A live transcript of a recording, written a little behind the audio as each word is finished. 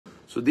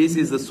So this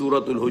is the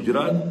Surah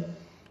Al-Hujurat.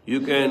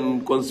 You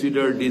can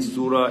consider this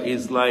surah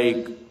is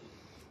like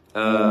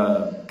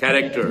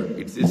character.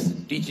 It is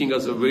teaching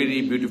us a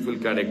very beautiful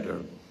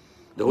character.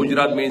 The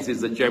Hujurat means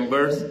it's the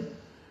chambers,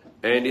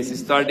 and it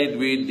started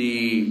with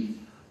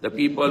the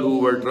people who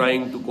were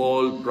trying to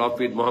call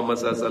Prophet Muhammad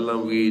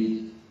Sallallahu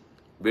with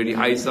very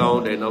high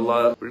sound, and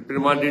Allah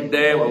reprimanded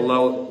them,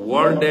 Allah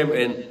warned them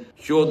and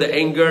showed the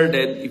anger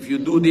that if you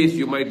do this,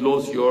 you might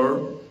lose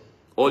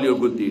all your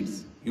good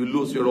deeds. You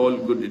lose your all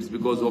good deeds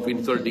because of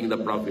insulting the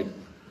Prophet.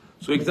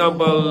 So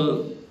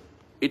example,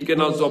 it can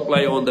also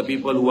apply on the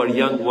people who are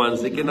young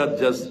ones. They cannot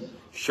just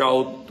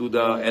shout to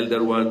the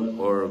elder one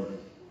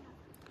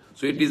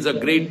so it is a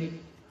great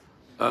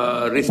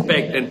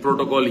respect and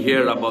protocol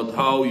here about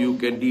how you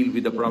can deal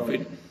with the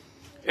Prophet.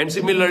 And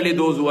similarly,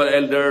 those who are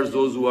elders,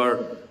 those who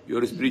are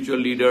your spiritual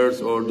leaders,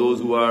 or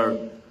those who are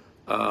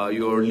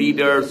your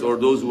leaders, or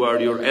those who are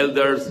your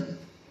elders,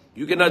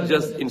 you cannot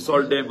just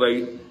insult them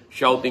by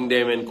shouting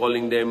them and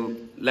calling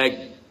them like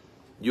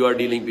you are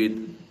dealing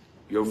with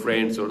your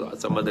friends or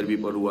some other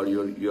people who are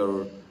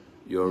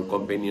your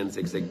companions,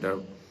 etc.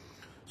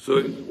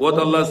 So what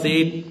Allah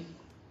said,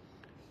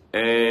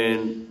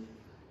 and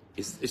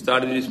it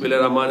started with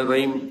Bismillah ar-Rahman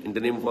ar-Rahim, in the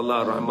name of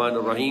Allah, Rahman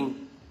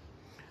ar-Rahim.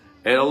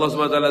 And Allah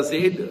subhanahu wa ta'ala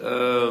said,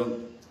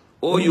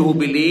 O you who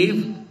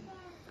believe,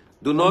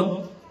 do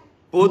not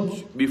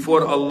put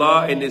before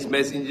Allah and His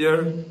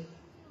Messenger,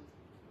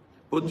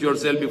 put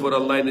yourself before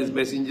Allah and His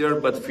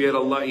Messenger, but fear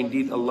Allah.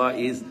 Indeed, Allah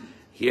is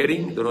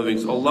hearing the knowing.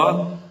 So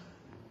Allah,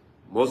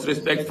 most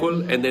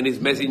respectful, and then His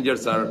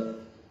messengers are,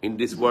 in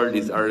this world,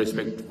 are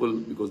respectful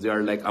because they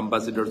are like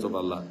ambassadors of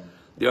Allah.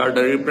 They are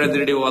the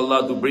representative of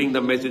Allah to bring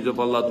the message of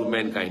Allah to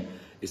mankind.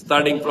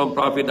 Starting from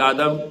Prophet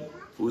Adam,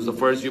 who is the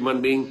first human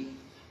being,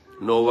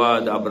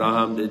 Noah, the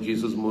Abraham, the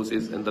Jesus,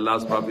 Moses, and the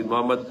last Prophet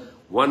Muhammad,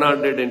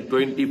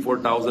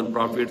 124,000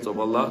 prophets of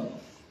Allah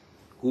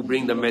who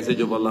bring the message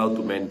of Allah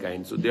to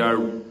mankind. So they are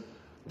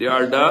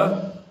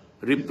the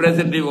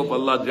representative of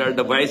Allah, they are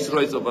the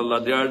viceroys of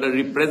Allah, they are the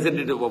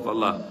representative of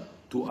Allah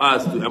to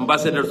us, to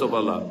ambassadors of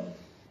Allah.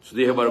 So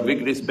they have a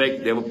big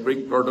respect, they have a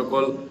big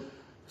protocol.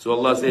 So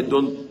Allah said,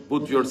 don't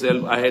put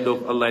yourself ahead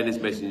of Allah and His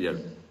Messenger.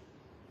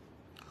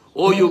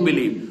 O you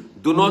believe,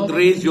 do not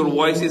raise your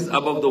voices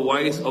above the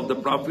voice of the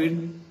Prophet,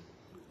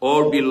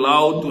 or be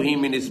loud to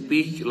him in his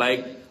speech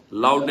like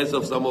loudness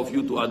of some of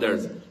you to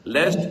others,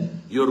 lest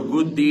your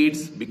good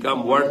deeds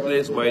become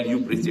worthless while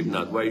you perceive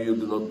not, while you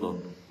do not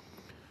know.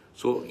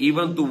 So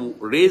even to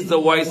raise the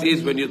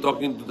voices when you're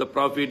talking to the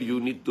Prophet, you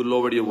need to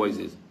lower your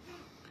voices.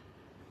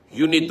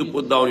 You need to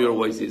put down your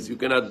voices. You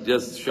cannot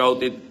just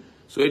shout it.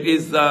 So it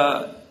is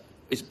a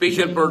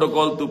special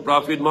protocol to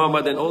Prophet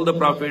Muhammad and all the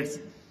prophets,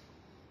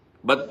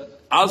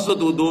 but also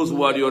to those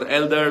who are your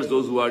elders,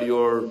 those who are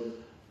your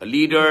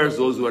leaders,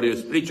 those who are your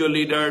spiritual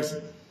leaders.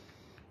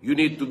 You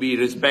need to be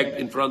respect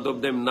in front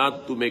of them,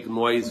 not to make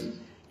noise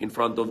in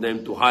front of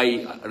them, to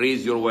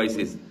raise your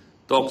voices.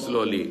 Talk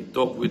slowly,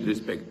 talk with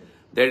respect.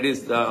 That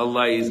is,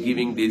 Allah is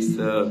giving this,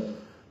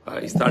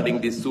 starting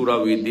this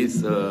surah with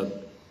this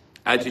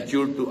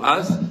attitude to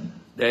us,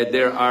 that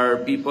there are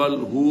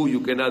people who you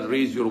cannot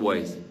raise your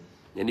voice.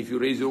 And if you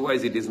raise your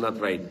voice, it is not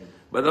right.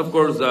 But of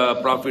course,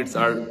 prophets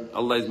are,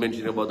 Allah is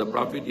mentioning about the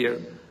prophet here.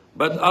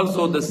 But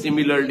also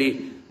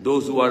similarly,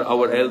 those who are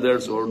our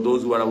elders, or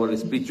those who are our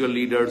spiritual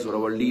leaders, or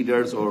our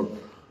leaders, or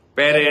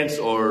parents,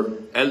 or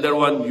elder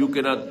one, you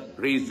cannot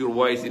raise your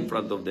voice in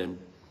front of them.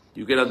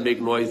 You cannot make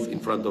noise in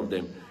front of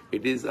them.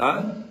 It is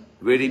a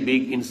very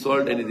big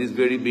insult, and it is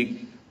very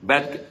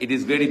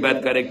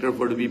bad character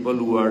for the people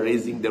who are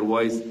raising their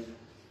voice,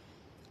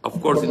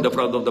 of course, in the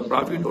front of the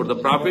Prophet or the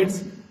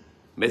prophets,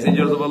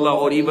 messengers of Allah,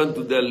 or even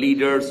to the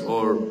leaders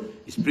or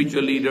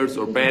spiritual leaders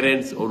or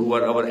parents or who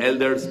are our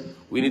elders.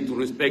 We need to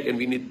respect, and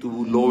we need to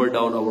lower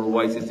down our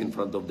voices in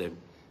front of them.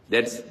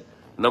 That's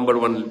number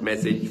one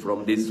message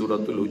from this Surah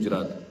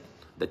Al-Hujurat,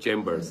 the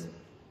chambers.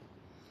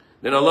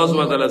 Then Allah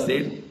subhanahu wa ta'ala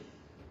said,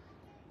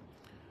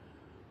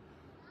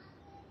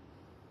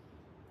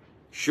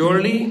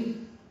 surely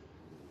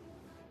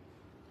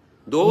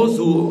those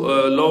who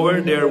lower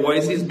their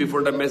voices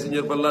before the Messenger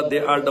of Allah, they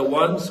are the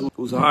ones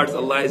whose hearts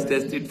Allah has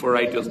tested for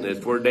righteousness.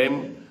 For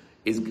them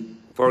is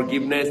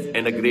forgiveness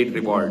and a great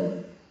reward.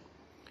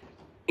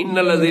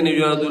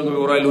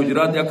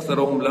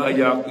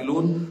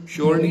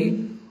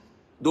 Surely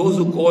those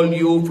who call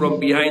you from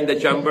behind the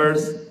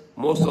chambers,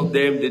 most of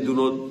them, they do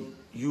not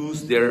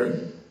use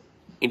their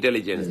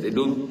intelligence. They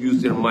don't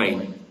use their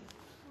mind.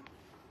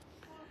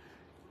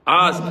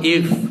 Ask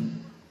if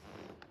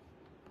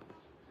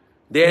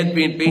they had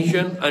been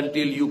patient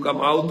until you come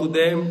out to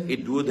them,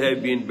 it would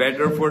have been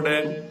better for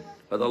them.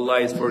 But Allah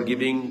is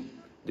forgiving,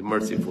 the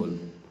merciful.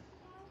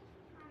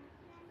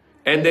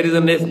 And there is a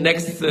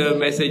next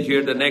message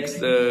here, the next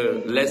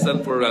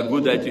lesson for a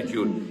good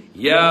attitude.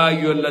 Ya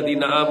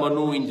ayyuhalladhina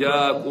amanu in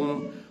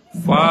ja'akum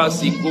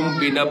fasikum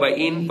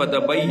binaba'in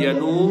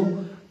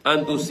fatabayyanu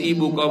an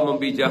tusibu qawman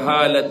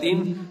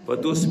bijahalatin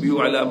fatusbihu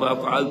ala ma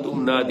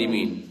fa'altum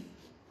nadimin.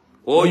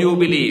 O you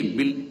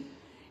believe,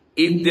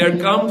 if there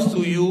comes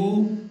to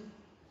you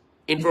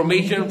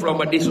information from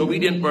a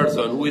disobedient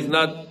person who is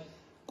not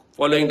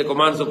following the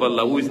commands of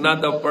Allah, who is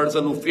not the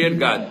person who feared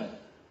God,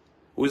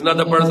 who is not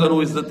the person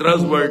who is the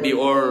trustworthy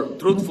or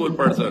truthful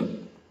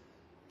person.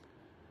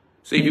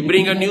 So if you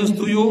bring a news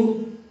to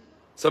you,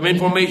 some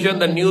information,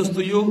 the news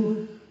to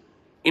you,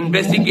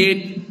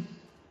 investigate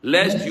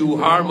lest you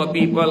harm a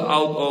people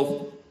out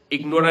of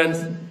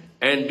ignorance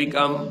and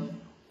become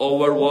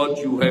over what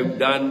you have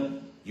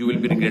done, you will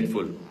be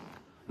regretful.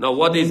 Now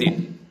what is it?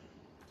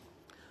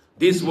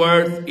 This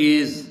word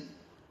is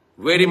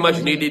very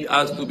much needed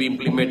us to be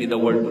implemented in the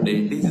world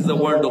today. This is the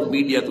word of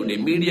media today.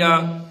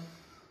 Media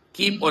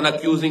keep on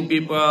accusing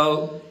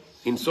people,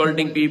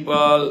 insulting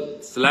people,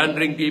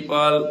 slandering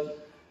people,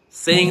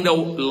 saying the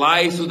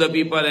lies to the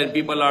people, and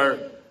people are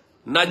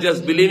not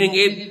just believing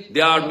it,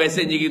 they are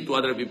messaging it to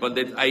other people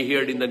that I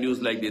heard in the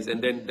news like this,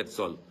 and then that's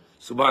all.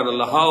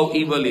 Subhanallah, how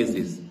evil is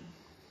this?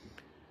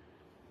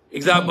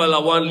 Example,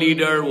 one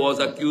leader was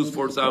accused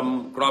for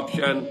some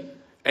corruption,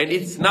 and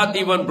it's not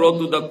even brought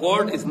to the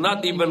court, it's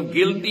not even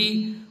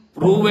guilty,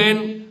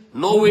 proven,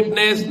 no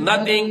witness,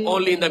 nothing,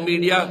 only in the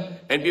media,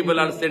 and people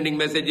are sending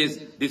messages,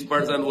 this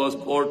person was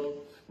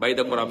caught by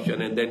the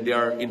corruption, and then they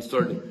are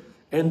insulting.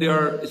 And they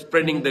are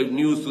spreading the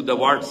news to the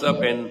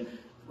WhatsApp and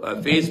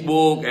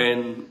Facebook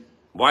and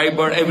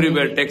Viber,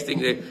 everywhere,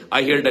 texting.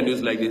 I heard the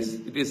news like this.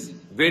 It is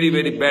very,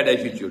 very bad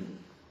attitude.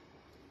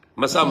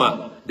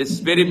 Masama, this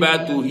is very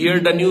bad to hear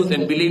the news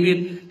and believe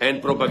it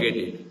and propagate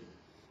it.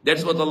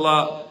 That's what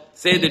Allah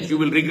said, that you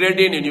will regret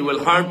it and you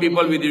will harm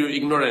people with your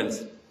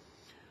ignorance.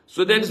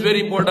 So that's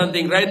very important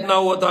thing. Right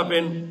now what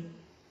happened?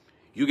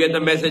 You get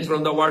the message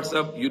from the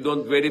WhatsApp, you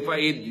don't verify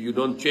it, you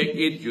don't check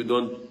it, you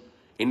don't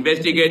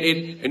investigate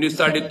it, and you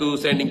started to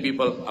sending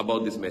people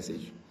about this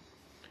message.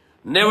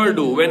 Never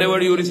do.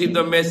 Whenever you receive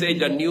the message,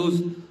 the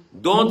news,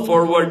 don't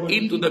forward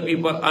it to the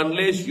people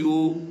unless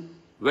you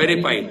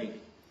verify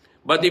it.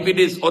 But if it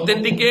is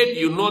authenticate,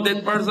 you know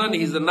that person,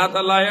 he is not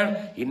a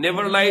liar, he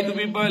never lied to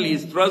people, he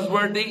is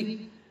trustworthy,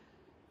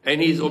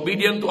 and he is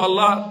obedient to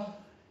Allah.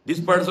 This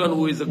person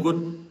who is a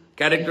good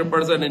character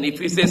person, and if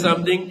he says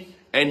something,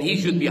 and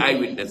he should be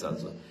eyewitness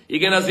also. He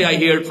cannot say, I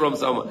heard from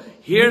someone.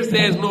 Hearsay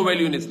has no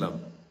value in Islam.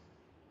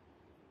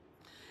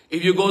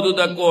 If you go to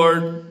the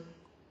court,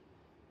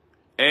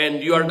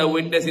 and you are the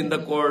witness in the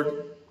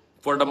court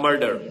for the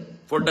murder,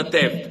 for the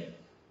theft,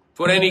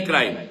 for any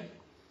crime,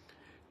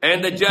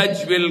 and the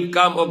judge will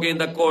come in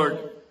the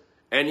court,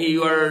 and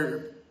you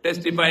are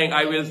testifying,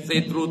 I will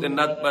say truth and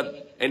not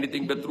but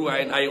anything but true,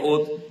 and I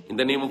oath in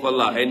the name of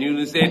Allah. And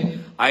you say,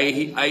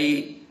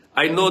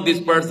 I know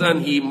this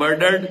person, he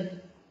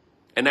murdered,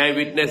 and I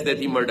witnessed that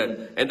he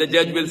murdered. And the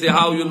judge will say,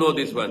 how you know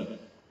this one?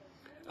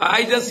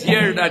 I just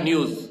heard the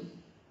news.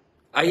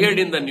 I heard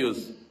in the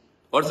news.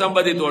 Or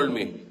somebody told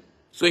me.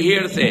 So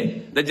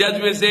hearsay. The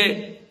judge will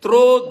say,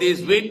 throw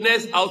this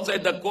witness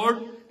outside the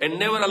court and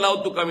never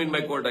allowed to come in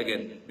my court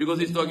again. Because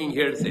he's talking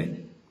hearsay.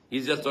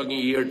 He's just talking,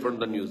 he heard from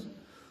the news.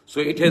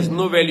 So it has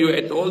no value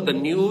at all. The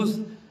news,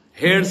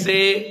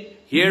 hearsay,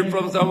 heard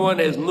from someone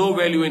has no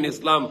value in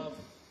Islam.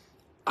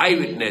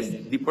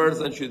 Eyewitness. The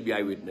person should be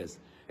eyewitness.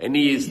 And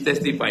he is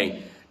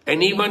testifying.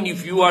 And even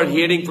if you are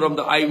hearing from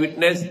the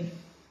eyewitness,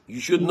 you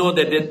should know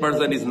that that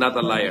person is not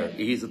a liar.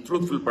 He is a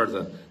truthful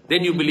person.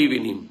 Then you believe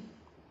in him.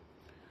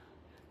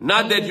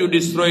 Not that you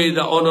destroy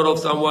the honor of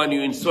someone,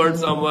 you insult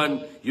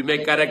someone, you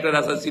make character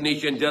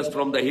assassination just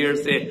from the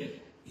hearsay.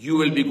 You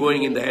will be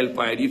going in the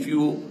hellfire. If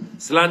you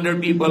slander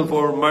people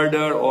for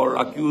murder or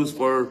accuse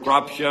for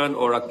corruption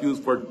or accuse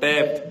for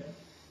theft,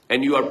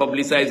 and you are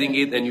publicizing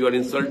it and you are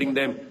insulting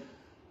them,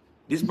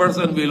 this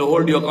person will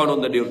hold you account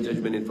on the day of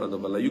judgment in front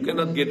of Allah. You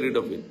cannot get rid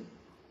of it.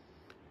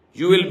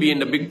 You will be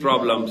in a big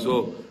problem.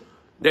 So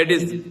that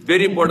is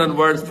very important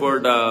words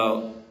for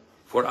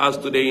us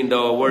today in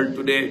the world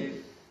today.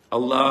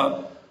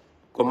 Allah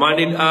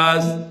commanded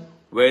us,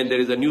 when there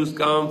is a news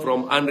come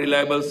from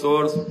unreliable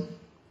source,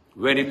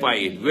 verify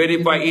it.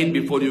 Verify it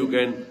before you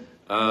can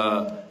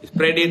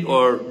spread it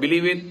or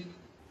believe it,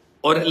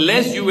 or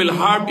else you will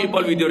harm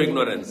people with your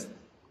ignorance.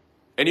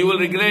 And you will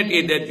regret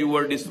it that you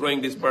were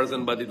destroying this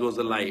person, but it was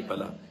a lie,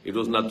 it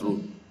was not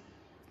true.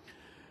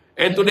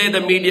 And today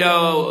the media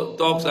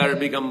talks are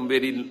become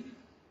very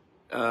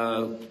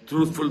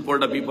truthful for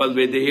the people.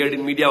 Where they hear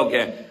in media,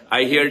 okay,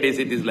 I hear this,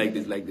 it is like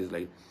this, like this,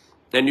 like this.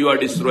 And you are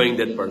destroying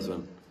that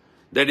person.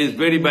 That is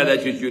very bad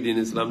attitude in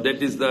Islam.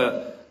 That is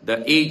the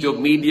age of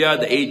media,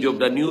 the age of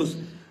the news.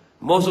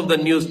 Most of the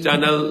news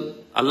channel,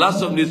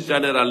 lots of news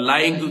channel are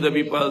lying to the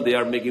people. They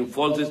are making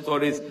false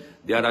stories.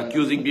 They are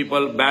accusing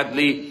people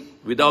badly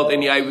without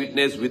any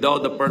eyewitness,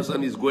 without the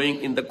person is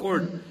going in the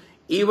court.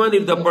 Even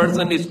if the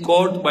person is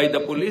caught by the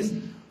police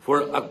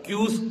for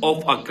accused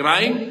of a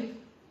crime,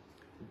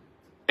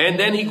 and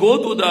then he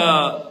go to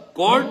the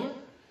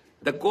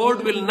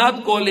court will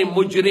not call him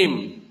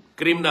mujrim,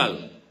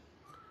 criminal.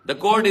 The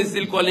court is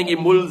still calling him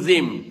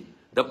mulzim,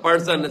 the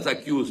person is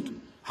accused.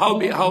 How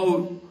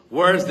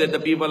worse that the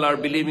people are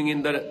believing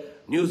in the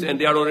news and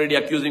they are already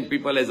accusing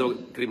people as a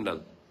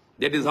criminal.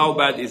 That is how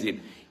bad is it.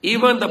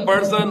 Even the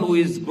person who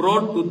is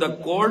brought to the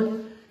court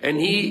and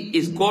he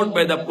is caught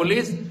by the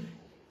police,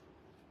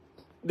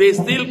 they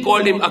still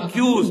call him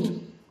accused,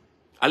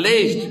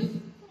 alleged.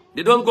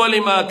 They don't call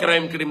him a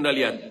criminal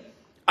yet.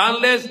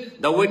 Unless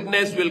the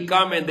witness will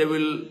come and they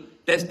will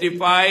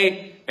testify,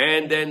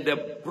 and then they're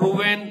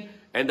proven,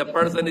 and the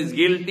person is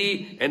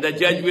guilty, and the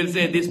judge will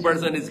say this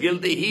person is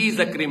guilty, he is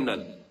a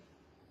criminal.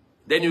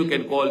 Then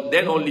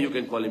only you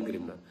can call him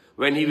criminal.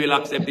 When he will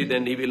accept it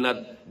and he will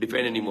not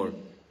defend anymore.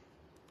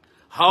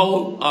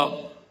 How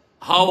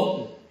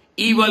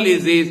evil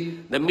is this?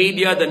 The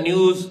media, the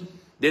news,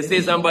 they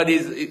say somebody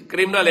is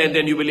criminal and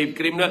then you believe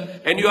criminal,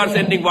 and you are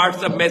sending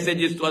WhatsApp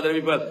messages to other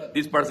people.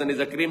 This person is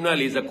a criminal,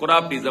 he is a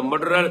corrupt, he is a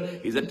murderer,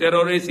 he is a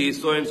terrorist, he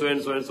is so and so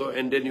and so and so,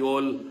 and then you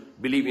all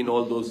believe in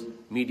all those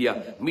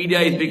media. Media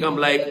has become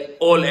like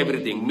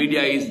everything.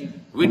 Media is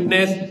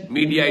witness,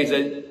 media is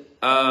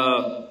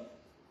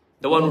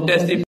the one who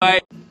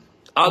testifies,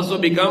 also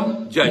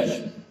become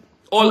judge.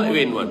 All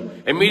in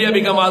one. And media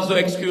become also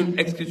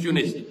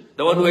executionist,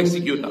 the one who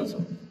execute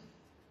also.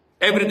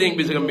 Everything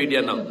becomes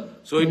media now.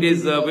 So it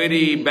is a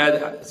very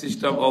bad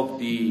system of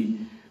the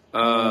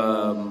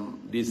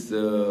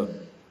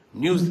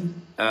news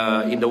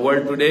in the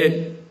world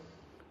today,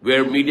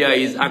 where media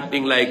is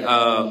acting like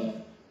a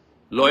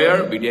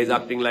lawyer, media is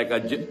acting like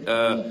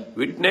a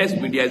witness,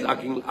 media is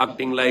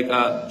acting like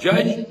a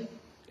judge,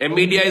 and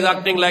media is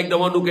acting like the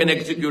one who can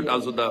execute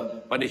also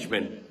the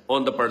punishment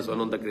on the person,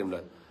 on the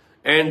criminal.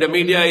 And the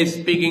media is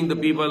speaking to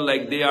people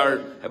like they have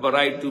a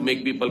right to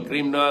make people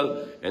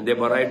criminal, and they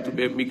have a right to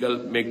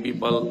make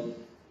people,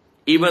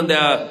 even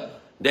the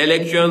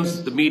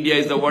elections, the media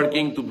is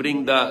working to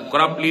bring the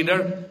corrupt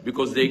leader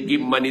because they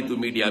give money to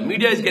media.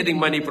 Media is getting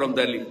money from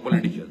the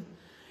politicians.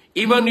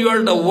 Even you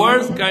are the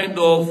worst kind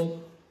of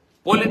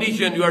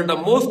politician, you are the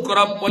most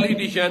corrupt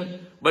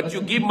politician, but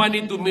you give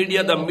money to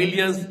media, the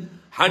millions,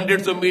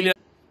 hundreds of millions,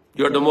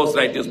 you are the most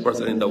righteous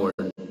person in the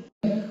world,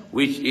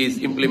 which is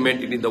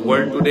implemented in the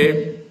world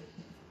today.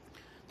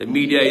 The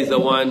media is the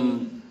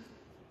one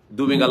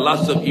doing a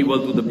lot of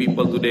evil to the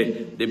people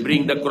today. They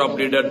bring the corrupt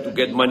leader to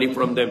get money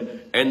from them,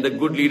 and the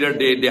good leader,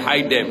 they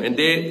hide them. And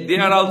they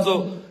are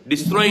also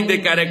destroying their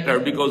character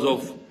because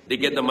of they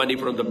get the money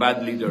from the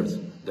bad leaders,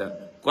 the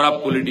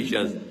corrupt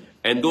politicians.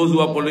 And those who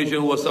are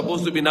politicians who are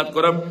supposed to be not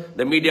corrupt,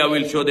 the media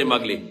will show them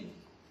ugly.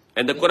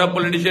 And the corrupt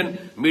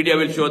politician, media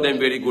will show them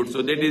very good.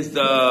 So that is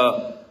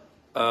the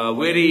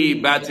very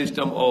bad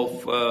system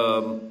of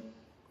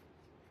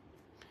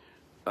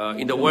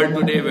in the world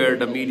today, where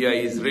the media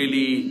is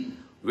really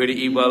very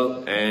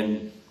evil,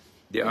 and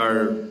they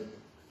are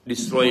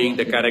destroying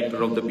the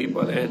character of the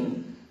people,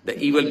 and the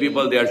evil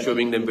people, they are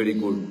showing them very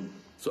good.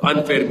 So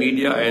unfair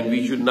media, and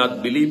we should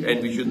not believe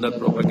and we should not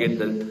propagate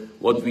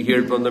what we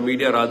hear from the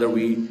media. Rather,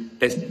 we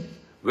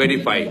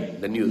verify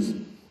the news.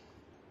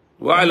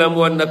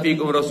 وَاعْلَمُوا أَنَّ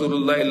فِيكُمْ رَسُولُ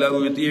اللَّهِ لَهُ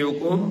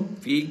يُطِيعُكُمْ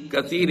فِي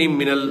كَثِيرٍ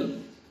مِنَ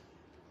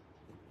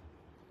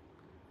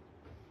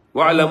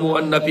وَاعْلَمُوا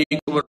أَنَّ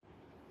فِيكُمْ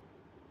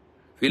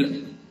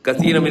في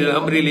كثير من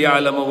الأمر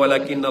ليعلم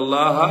ولكن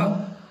الله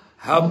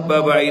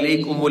حبب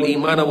إليكم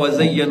الإيمان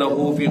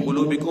وزينه في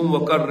قلوبكم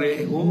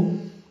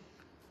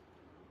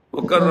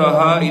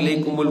وكره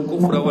إليكم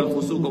الكفر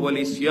والفسوق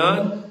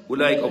والعصيان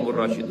أولئك هم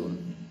الراشدون.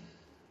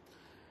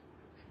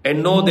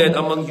 And know that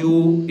among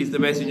you is the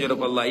messenger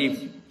of Allah.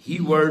 If he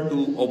were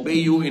to obey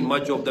you in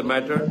much of the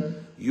matter,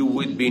 you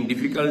would be in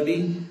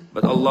difficulty.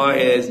 But Allah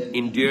has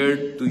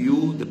endeared to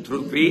you the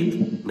true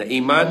faith, the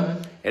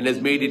iman, and has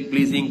made it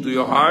pleasing to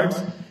your hearts,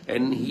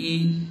 and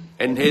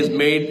has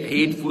made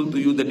hateful to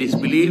you the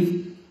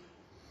disbelief,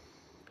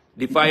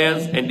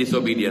 defiance, and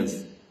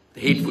disobedience.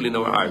 Hateful in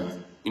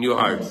your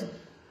hearts.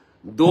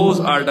 Those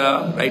are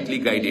the rightly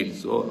guided.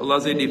 So Allah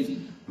said, if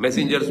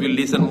messengers will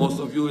listen, most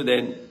of you,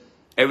 then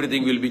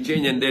everything will be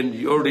changed, and then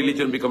your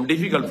religion become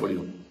difficult for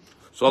you.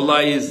 So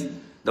Allah is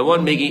the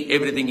one making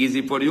everything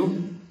easy for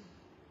you.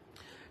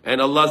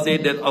 And Allah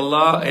said that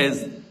Allah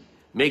has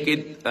make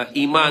it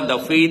iman, the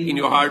faith in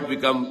your heart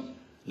become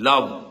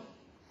love.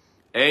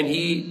 And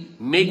He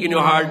make in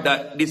your heart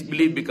that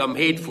disbelief become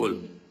hateful.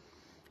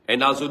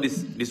 And also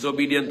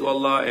disobedient to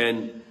Allah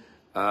and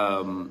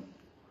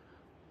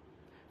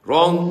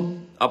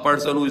wrong, a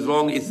person who is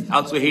wrong is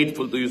also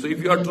hateful to you. So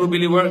if you are a true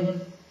believer,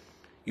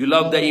 you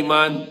love the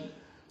iman,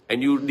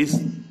 and you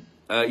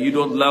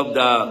don't love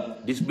the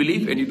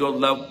disbelief, and you don't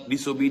love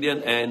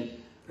disobedience and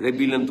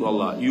rebellion to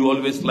Allah. You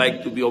always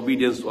like to be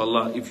obedient to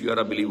Allah if you are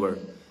a believer,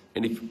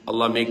 and if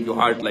Allah make your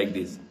heart like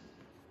this.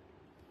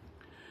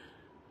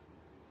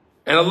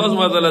 And Allah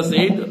subhanahu wa ta'ala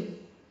said,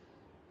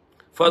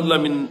 Fadla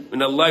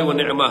min Allah wa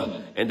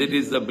ni'mah, and that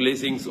is the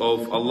blessings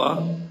of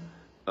Allah,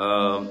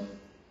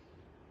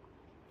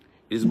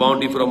 is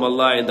bounty from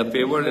Allah and the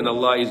favor, and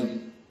Allah is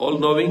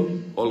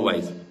all-knowing,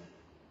 all-wise.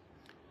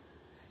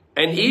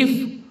 And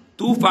if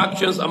two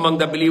factions among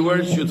the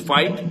believers should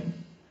fight,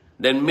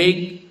 then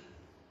make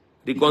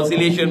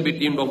reconciliation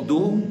between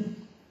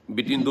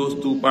those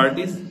two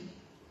parties,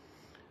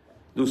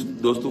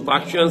 those two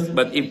factions.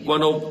 But if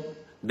one of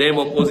them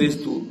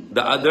oppresses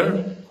the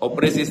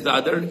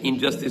other,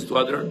 injustice to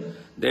other,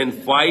 then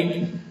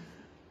fight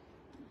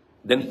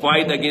Then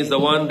fight against the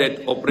one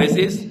that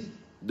oppresses,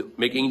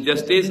 making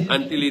justice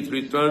until it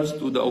returns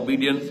to the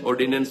obedience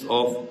ordinance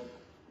of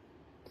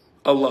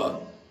Allah.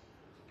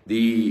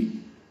 The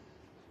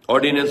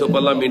ordinance of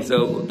Allah means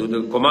to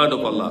the command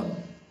of Allah.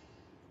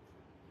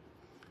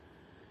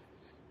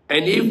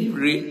 And if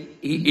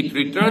it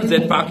returns,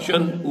 that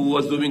faction who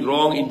was doing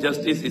wrong,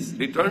 injustice is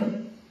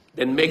returned,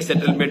 then make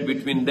settlement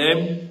between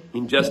them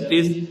in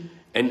justice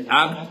and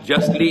act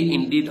justly.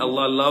 Indeed,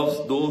 Allah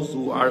loves those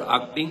who are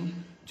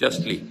acting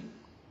justly.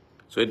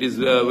 So it is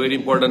very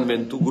important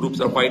when two groups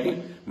are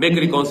fighting, make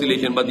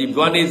reconciliation. But if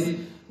one is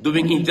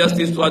doing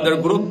injustice to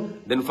other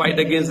group, then fight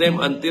against them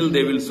until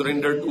they will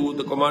surrender to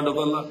the command of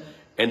Allah,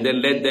 and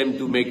then let them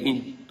to make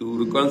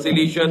into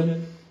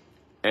reconciliation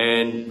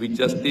and with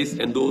justice,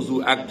 and those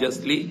who act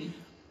justly,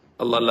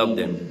 Allah love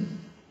them.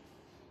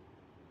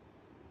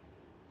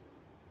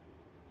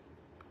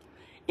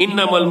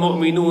 Innamal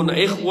mu'minuna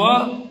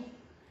ikhwa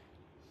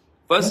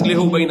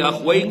faslihu bayna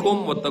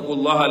akhwaykum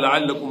wattaqullaha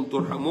la'allakum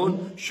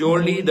turhamun.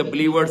 Surely the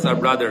believers are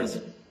brothers.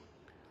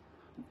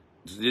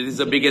 This is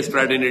the biggest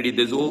fraternity.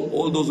 There's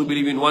all those who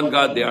believe in one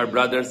God, they are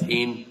brothers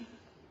in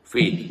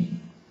faith.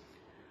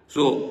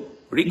 So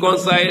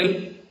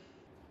reconcile.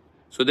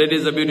 So that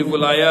is a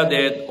beautiful ayah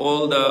that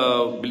all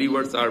the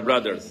believers are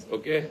brothers.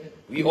 Okay,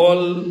 we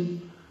all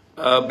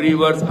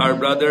believers are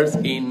brothers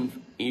in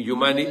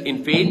humanity,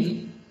 in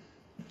faith.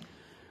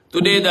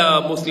 Today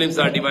the Muslims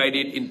are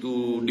divided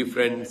into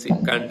different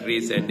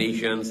countries and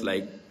nations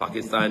like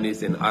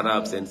Pakistanis and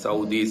Arabs and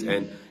Saudis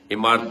and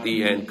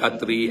Emirati and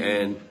Qatari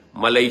and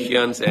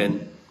Malaysians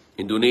and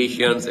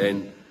Indonesians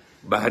and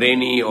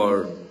Bahraini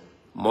or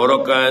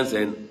Moroccans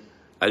and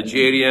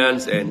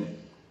Algerians and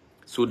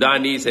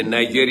Sudanese and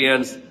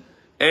Nigerians,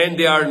 and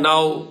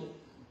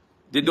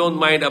they don't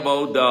mind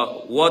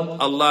about what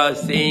Allah is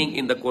saying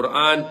in the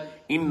Quran.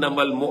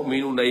 Innamal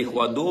mu'minuna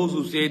ikhwa. Those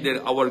who say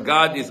that our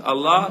God is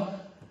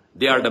Allah,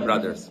 they are the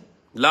brothers.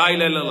 La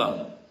ilaha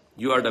illallah.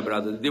 You are the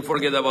brothers. They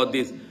forget about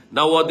this.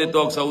 Now what they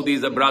talk, Saudi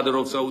is a brother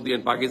of Saudi,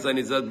 and Pakistan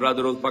is a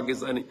brother of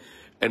Pakistani,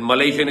 and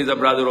Malaysian is a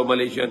brother of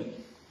Malaysian.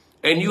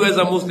 And you as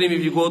a Muslim,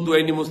 if you go to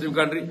any Muslim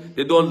country,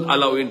 they don't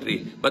allow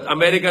entry. But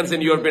Americans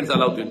and Europeans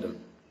allow to enter.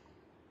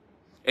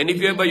 And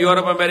if you have a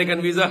Europe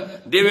American visa,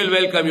 they will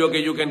welcome you.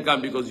 Okay, you can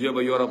come because you have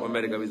a Europe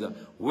America visa.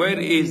 Where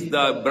is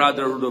the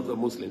brotherhood of the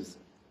Muslims?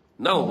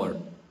 No more.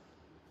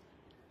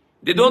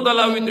 They don't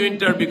allow you to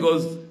enter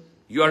because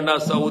you are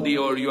not Saudi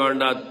or you are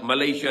not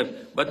Malaysian.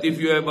 But if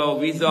you have a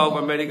visa of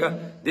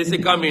America, they say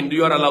come in.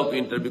 You are allowed to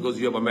enter because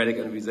you have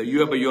American visa. You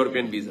have a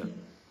European visa.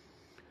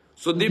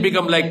 So they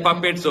become like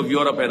puppets of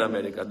Europe and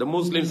America. The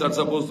Muslims are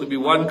supposed to be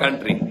one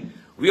country.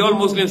 We all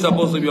Muslims are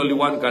supposed to be only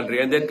one country,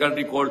 and that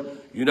country called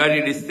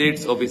United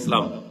States of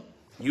Islam,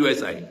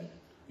 USI.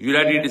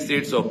 United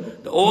States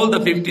of all the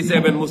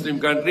 57 Muslim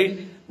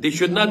countries. They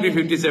should not be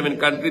 57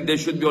 countries. There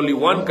should be only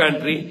one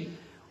country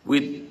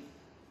with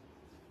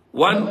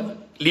one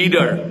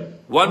leader,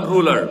 one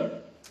ruler.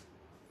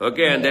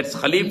 Okay, and that's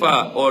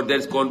Khalifa, or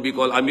that's going to be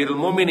called Amir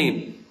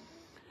al-Mu'minin.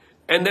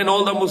 And then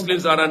all the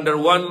Muslims are under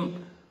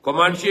one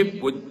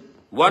commandship with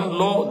one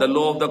law, the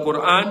law of the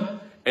Quran,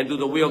 and to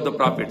the way of the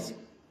prophets.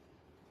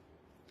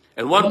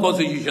 And one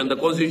constitution, the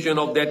constitution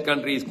of that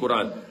country is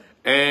Quran.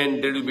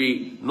 And there will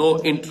be no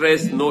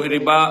interest, no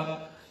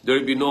riba, there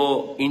will be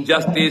no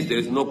injustice, there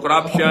is no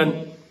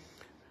corruption,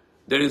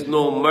 there is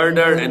no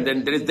murder, and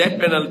then there is death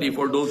penalty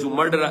for those who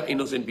murder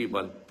innocent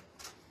people.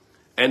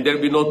 And there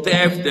will be no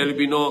theft, there will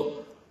be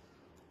no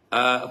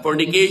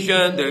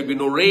fornication, there will be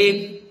no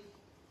rape,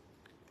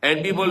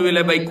 and people will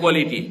have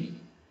equality.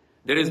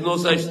 There is no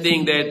such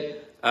thing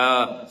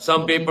that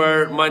some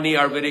paper money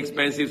are very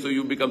expensive, so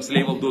you become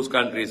slave of those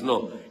countries.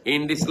 No.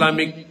 In the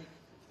Islamic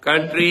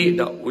country,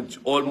 which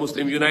all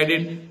Muslims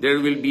united, there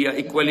will be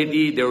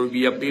equality, there will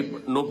be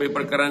no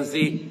paper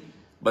currency,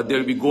 but there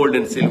will be gold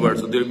and silver,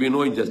 so there will be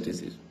no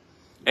injustices.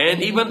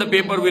 And even the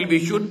paper will be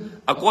issued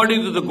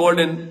according to the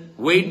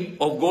weight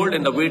of gold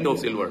and the weight of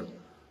silver.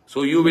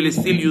 So you will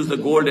still use the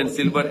gold and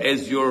silver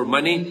as your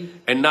money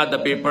and not the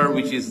paper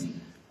which is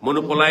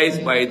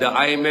monopolized by the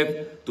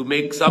IMF to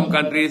make some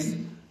countries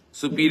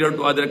superior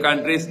to other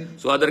countries,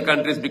 so other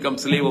countries become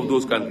slave of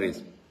those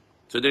countries.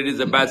 So that is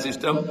a bad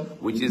system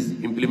which is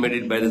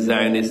implemented by the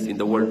Zionists in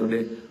the world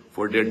today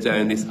for their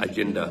Zionist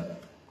agenda.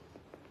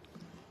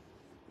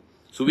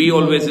 So we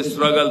always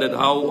struggle that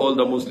how all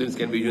the Muslims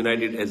can be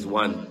united as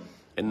one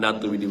and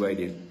not to be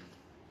divided.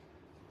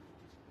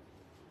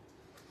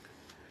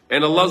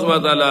 And Allah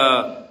subhanahu wa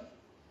ta'ala,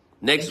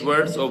 next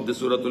verse of the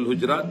Surah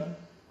Al-Hujurat,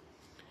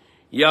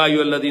 Ya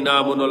ayyuhalladhina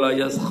amanu la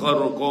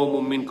yaskharu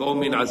qawmun min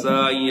qawmin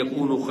asa an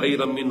yakunu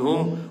khayran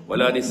minhum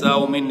wala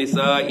nisa'un min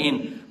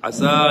nisa'in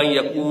asa an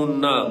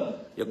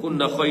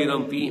yakunna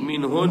khayran fi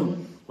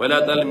minhun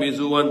wala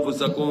talmizu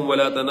anfusakum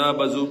wala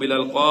tanabazu bil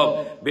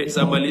alqab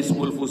bi'sa mal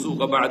ismul fusuq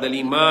ba'da al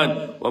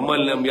iman wa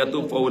man lam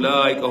yatub fa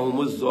ulaika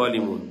humuz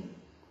zalimun.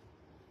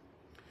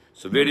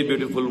 So very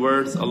beautiful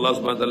words. Allah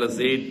subhanahu wa ta'ala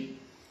said,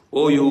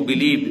 O you who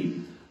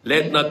believed,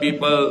 let not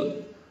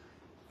people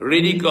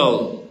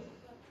ridicule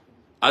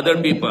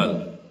other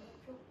people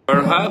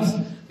perhaps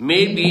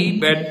may be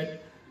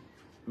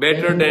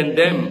better than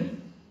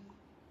them.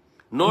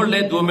 Nor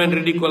let women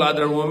ridicule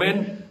other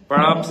women,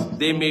 perhaps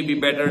they may be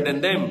better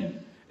than them.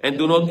 And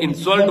do not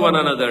insult one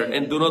another,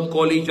 and do not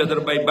call each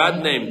other by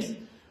bad names.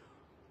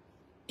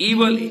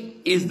 Evil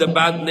is the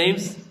bad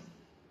names,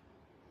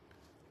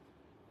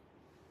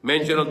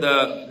 mention of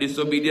the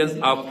disobedience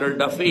after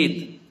the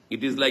faith.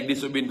 It is like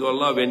disobeying to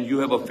Allah when you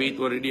have a faith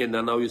already and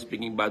now you're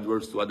speaking bad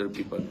words to other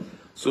people.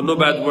 So no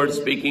bad words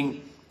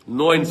speaking,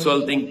 no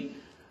insulting,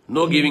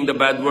 no giving the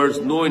bad words,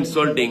 no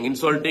insulting.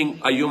 Insulting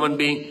a human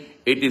being,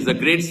 it is a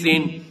great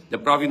sin. The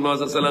Prophet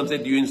Muhammad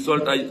said, you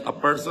insult a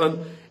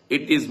person,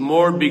 it is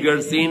more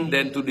bigger sin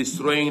than to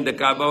destroying the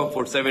Kaaba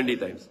for 70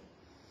 times.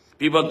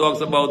 People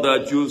talks about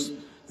the Jews,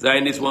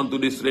 Zionists want to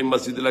destroy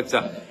Masjid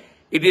al-Aqsa.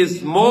 It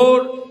is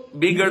more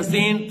bigger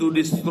sin to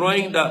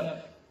destroying the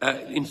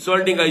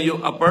insulting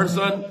a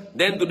person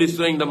than to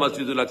destroying the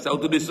Masjid al-Aqsa or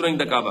to destroying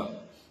the Kaaba.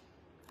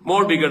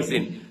 More bigger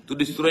sin to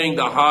destroying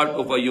the heart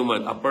of a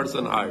human, a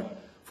person heart,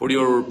 for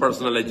your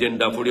personal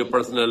agenda, for your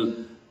personal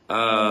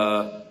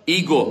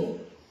ego.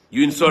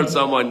 You insult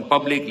someone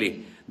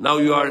publicly. Now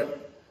you are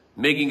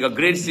making a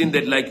great sin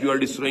that like you are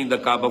destroying the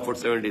Kaaba for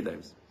 70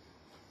 times.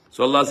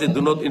 So Allah said,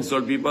 do not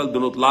insult people, do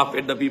not laugh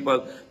at the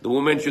people. The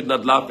women should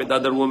not laugh at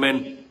other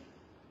women.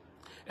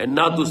 And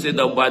not to say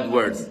the bad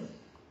words.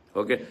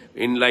 Okay?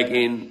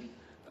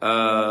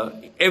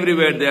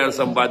 Everywhere there are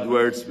some bad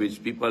words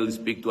which people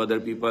speak to other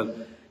people.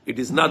 It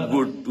is not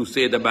good to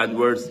say the bad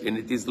words. And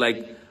it is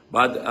like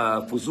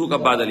fusuqa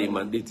ba'da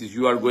al-iman. It is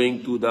you are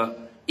going to the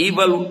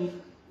evil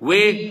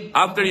way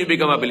after you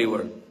become a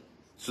believer.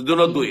 So do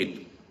not do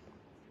it.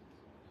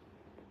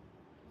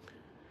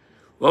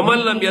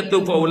 وَمَنْ لَمْ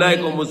يَتُوبْ فَأُولَٰئِكَ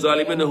هُمُ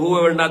الظَّالِمُونَ.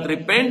 Whoever not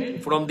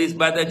repent from these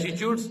bad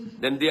attitudes,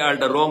 then they are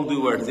the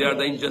wrongdoers. They are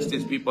the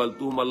injustice people to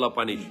whom Allah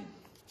punish.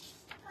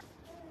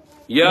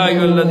 يَا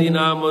أَيُّهَا الَّذِينَ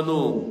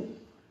آمَنُوا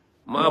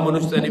مَا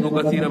مُنُجْتَنِبُ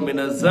كَثِيرًا مِنَ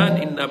الظَّنِّ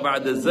إِنَّ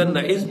بَعْدَ الظَّنِّ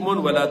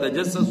إِثْمٌ وَلَا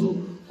تَجَسَّسُوا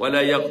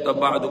وَلَا يَغْتَبْ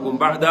بَعْضُكُمْ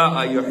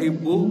بَعْضًا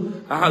أَيُحِبُّ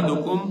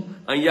أَحَدُكُمْ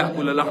أَنْ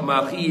يَأْكُلَ لَحْمَ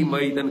أَخِيهِ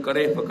مَيْتًا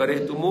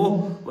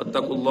فَكَرِهْتُمُوهُ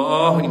وَاتَّقُوا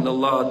اللَّهَ إِنَّ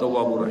اللَّهَ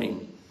تَوَّابٌ رَحِيمٌ.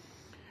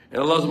 And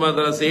Allah subhanahu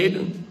wa ta'ala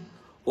said,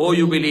 O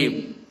you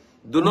believe,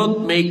 do not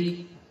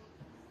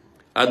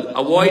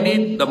avoid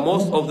it the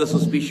most of the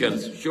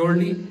suspicions.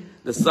 Surely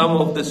the sum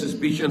of the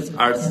suspicions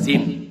are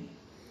sin.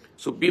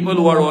 So people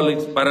who are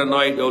always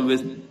paranoid, they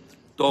always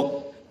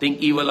think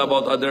evil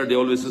about other, they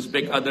always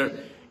suspect other,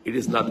 it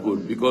is not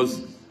good.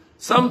 Because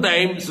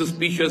sometimes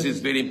suspicious is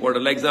very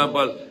important. Like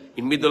example,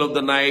 in middle of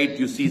the night,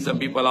 you see some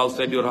people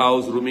outside your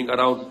house roaming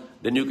around,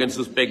 then you can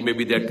suspect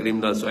maybe they are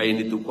criminals, so I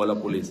need to call a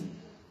police.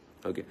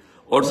 Okay.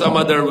 Or some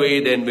other way,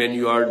 then when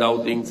you are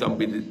doubting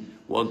somebody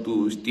want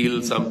to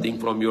steal something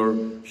from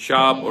your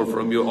shop or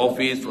from your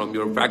office, from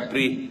your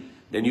factory,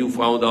 then you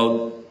found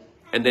out,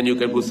 and then you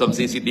can put some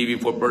CCTV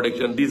for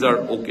protection. These are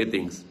okay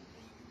things.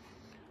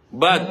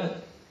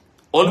 But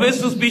always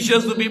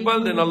suspicious to people,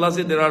 then Allah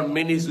said there are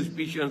many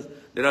suspicions.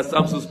 There are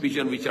some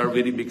suspicions which are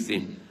very big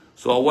sin.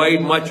 So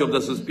avoid much of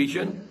the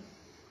suspicion.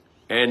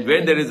 And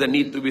when there is a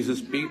need to be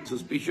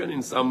suspicion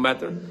in some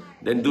matter,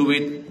 then do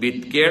it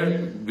with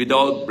care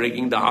without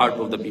breaking the heart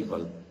of the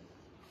people.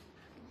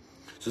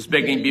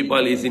 Suspecting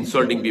people is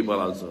insulting people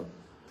also.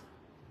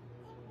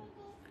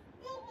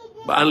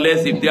 But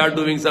unless if they are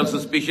doing some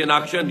suspicion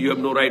action, you have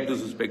no right to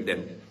suspect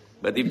them.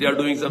 But if they are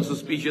doing some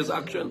suspicious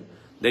action,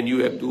 then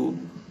you have to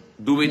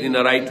do it in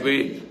the right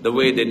way, the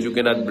way that you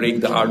cannot break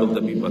the heart of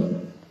the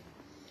people.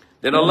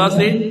 Then Allah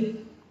said,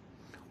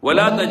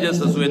 وَلَا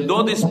تَجَسَّسُوا, and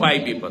don't spy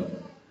people.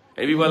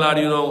 And people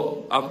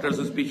are, after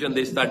suspicion,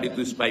 they started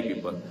to spy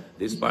people.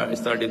 They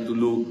started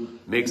to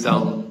make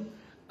some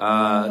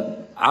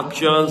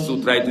actions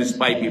to try to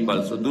spy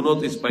people. So do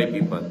not spy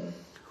people.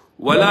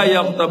 وَلَا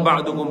يَغْتَبْ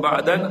بَعْضُكُمْ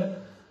بَعْضًا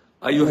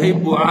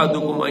أَيُحِبُّ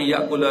أَحَدُكُمْ أَنْ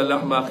يَأْكُلَ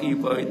لَحْمَ أَخِيهِ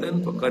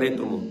مَيْتًا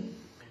فَكَرِهْتُمُوهُ.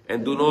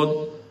 And do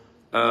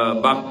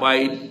not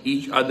backbite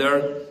each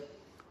other.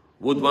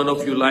 Would one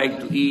of you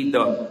like to eat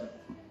the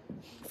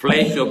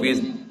flesh of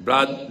his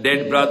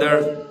dead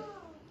brother?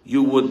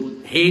 You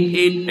would hate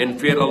it and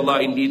fear Allah.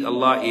 Indeed,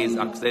 Allah is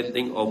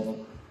accepting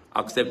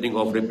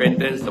of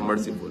repentance, the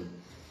merciful.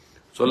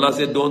 So Allah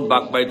said, don't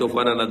backbite of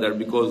one another,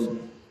 because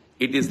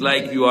it is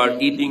like you are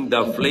eating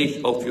the flesh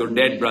of your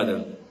dead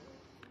brother.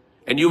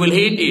 And you will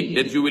hate it,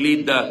 that you will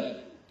eat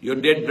your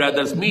dead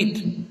brother's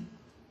meat.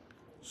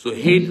 So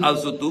hate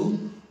also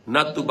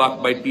not to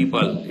backbite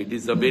people. It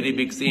is a very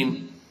big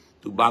sin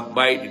to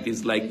backbite. It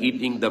is like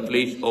eating the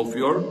flesh of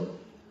your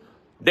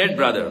dead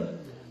brother.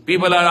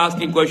 People are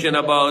asking question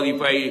about,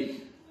 if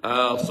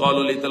I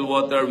swallow little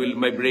water, will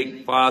my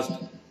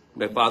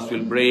fast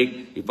will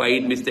break. If I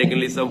eat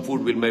mistakenly some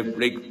food, will my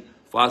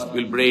fast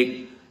will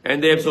break.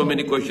 And they have so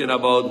many questions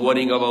about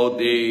worrying about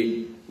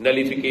the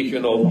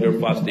nullification of their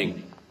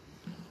fasting.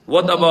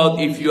 What about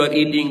if you are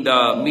eating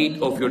the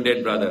meat of your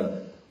dead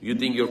brother? You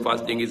think your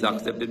fasting is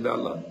accepted by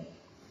Allah?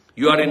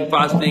 You are in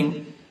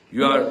fasting,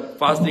 you are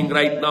fasting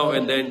right now,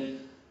 and then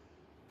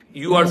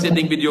you are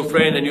sitting with your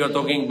friend and you are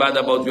talking bad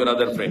about your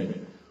other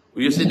friend.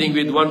 You're sitting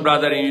with one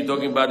brother and you're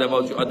talking bad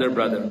about your other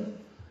brother,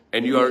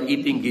 and you are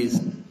eating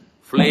his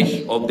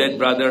flesh of that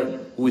brother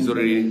who is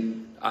already,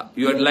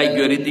 you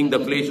are eating the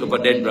flesh of a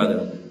dead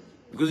brother.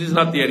 Because he's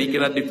not there, he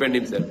cannot defend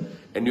himself.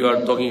 And you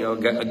are talking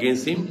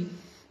against him.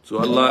 So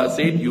Allah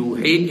said, you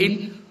hate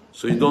it,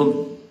 so you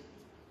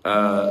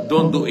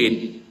don't do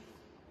it.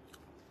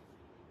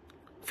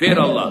 Fear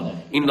Allah.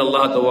 Inna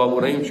Allah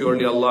tawwabur rahim.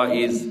 Surely Allah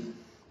is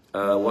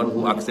one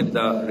who accepts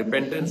the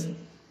repentance,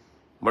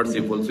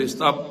 merciful. So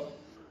stop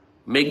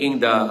making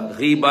the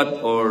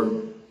ghibat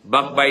or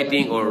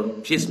backbiting or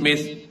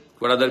chismis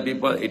for other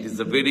people. It is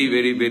a very,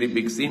 very, very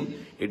big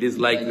sin. It is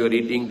like you are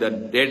eating the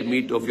dead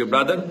meat of your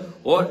brother,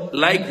 or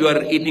like you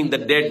are eating the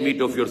dead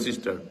meat of your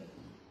sister.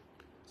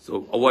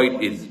 So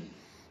avoid it.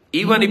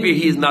 Even if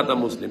he is not a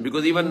Muslim,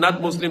 because even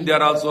not Muslim, they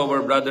are also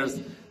our brothers.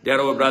 They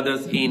are our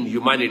brothers in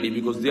humanity,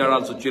 because they are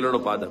also children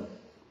of Adam.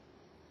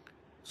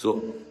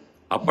 So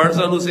a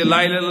person who says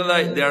la ilaha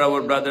illallah, they are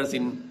our brothers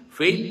in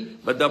faith.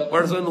 But the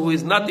person who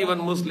is not even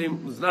Muslim,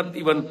 who is not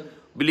even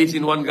believes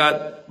in one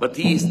God, but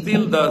he is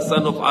still the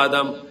son of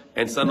Adam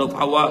and son of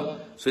Hawa.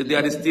 So they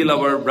are still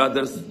our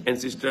brothers and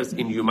sisters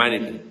in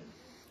humanity.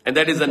 And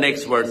that is the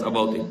next verse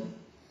about it.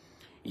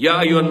 Ya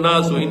ayyuhan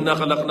nasu inna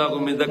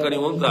khalaqnakum min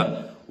dhakarin wa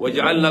untha wa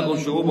ja'alnakum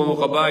shu'uban wa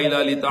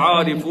qabaila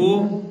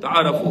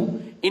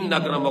ta'arafu inna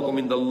akramakum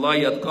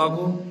indallahi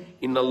atqakum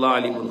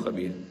innallaha alimun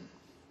khabir.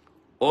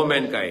 O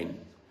mankind,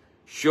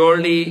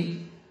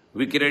 surely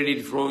we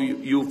created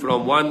you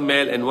from one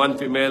male and one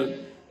female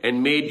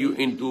and made you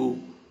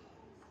into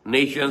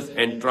nations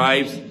and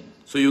tribes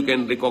so you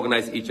can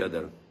recognize each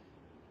other.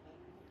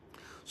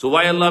 So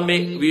why Allah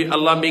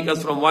make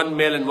us from one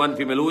male and one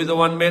female? Who is the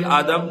one male?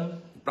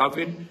 Adam,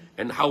 Prophet,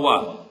 and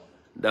Hawa,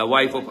 the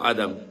wife of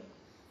Adam.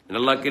 And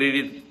Allah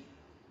created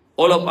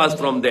all of us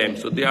from them.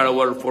 So they are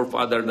our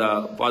forefather,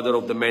 the father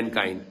of the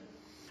mankind.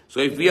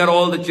 So if we are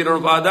all the children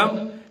of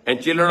Adam and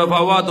children of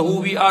Hawa,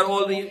 who we are,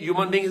 all the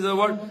human beings in the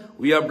world,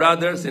 we are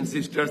brothers and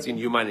sisters in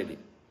humanity.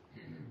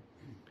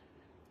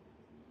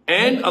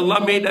 And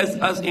Allah made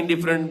us in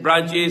different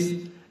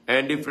branches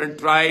and different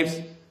tribes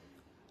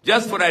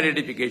just for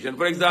identification.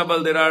 For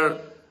example, there are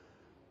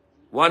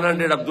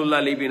 100 Abdullah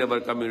live in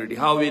our community.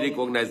 How we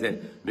recognize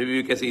them? Maybe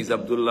we can say he's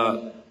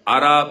Abdullah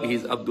Arab,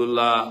 he's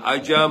Abdullah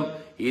Ajam,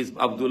 he's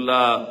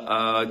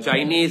Abdullah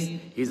Chinese,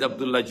 he's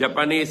Abdullah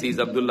Japanese, he's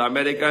Abdullah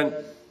American,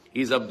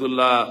 he's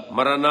Abdullah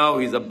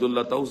Maranao, he's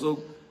Abdullah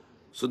Tausuk.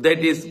 So that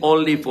is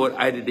only for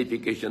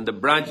identification. The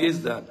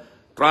branches, the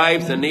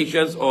tribes, the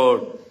nations,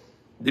 or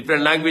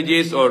different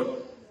languages or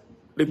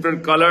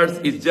different colors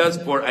is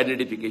just for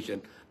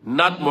identification.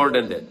 Not more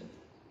than that.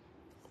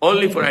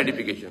 Only for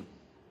identification.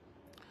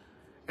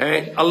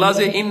 And Allah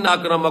says, Inna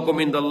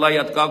akramakum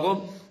indallahi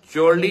atqakum.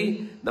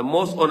 Surely the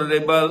most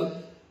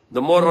honorable,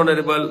 the more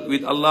honorable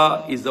with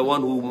Allah is the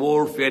one who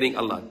more fearing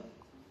Allah.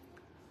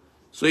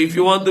 So if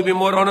you want to be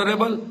more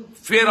honorable,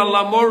 fear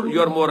Allah more, you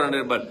are more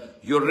honorable.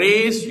 Your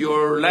race,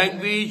 your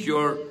language,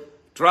 your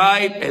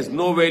tribe has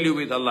no value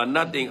with Allah.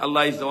 Nothing.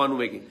 Allah is the one who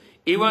making.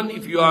 Even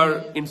if you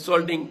are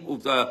insulting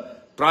the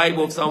tribe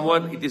of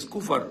someone, it is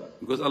kufr.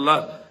 Because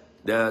Allah,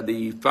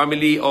 the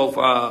family of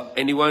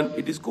anyone,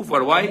 it is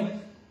kufr. Why?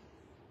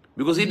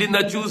 Because he did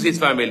not choose his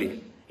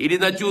family. He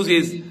did not choose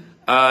his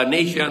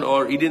nation,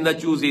 or he did not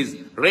choose his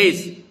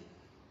race.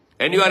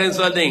 And you are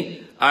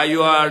insulting.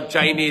 You are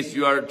Chinese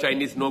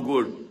no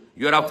good.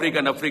 You are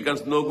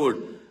Africans no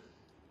good.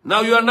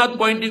 Now you are not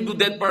pointing to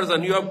that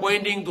person. You are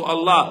pointing to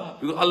Allah.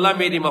 Because Allah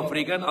made him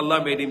African.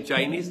 Allah made him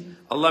Chinese.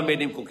 Allah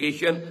made him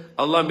Caucasian.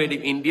 Allah made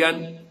him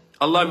Indian.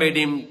 Allah made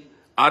him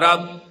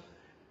Arab.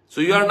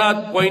 So you are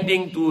not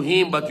pointing to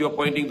him, but you are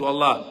pointing to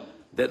Allah.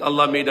 That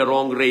Allah made a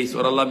wrong race,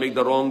 or Allah made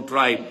the wrong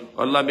tribe,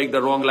 or Allah made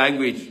the wrong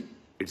language.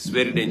 It's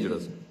very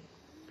dangerous.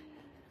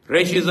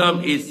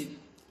 Racism is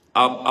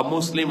a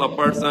Muslim, a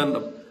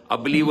person, a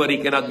believer, he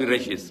cannot be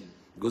racist.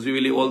 Because we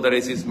believe all the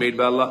races made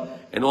by Allah,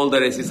 and all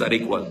the races are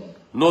equal.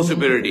 No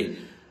superiority.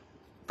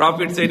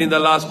 Prophet said in the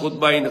last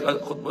khutbah, in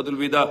Khutbatul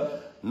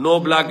Wida, no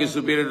black is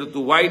superior to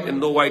white, and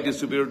no white is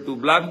superior to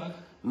black.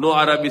 No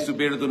Arab is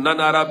superior to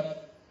non-Arab,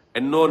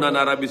 and no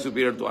non-Arab is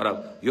superior to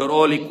Arab. You are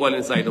all equal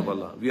in sight of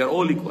Allah. We are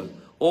all equal.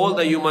 All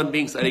the human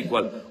beings are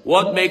equal.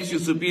 What makes you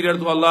superior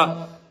to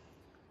Allah?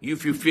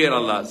 If you fear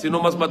Allah.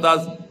 Sino mas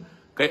matas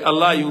kay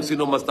Allah, yung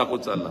sino mas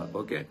takot sa Allah.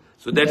 Okay?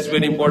 So that's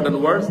very important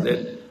words,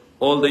 that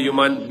all the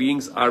human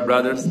beings are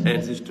brothers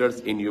and sisters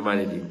in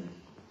humanity.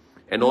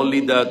 And only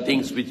the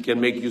things which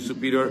can make you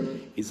superior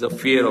is the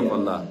fear of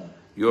Allah,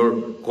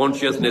 your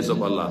consciousness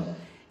of Allah.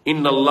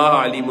 Inna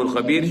Allah alimun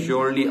khabir.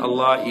 Surely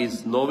Allah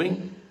is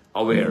knowing,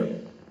 aware.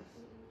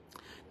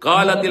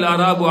 قالت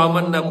الأعراب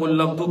آمنا قل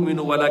لم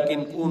تؤمنوا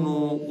ولكن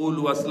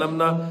قولوا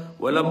أسلمنا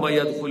ولما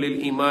يدخل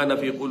الإيمان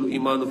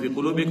في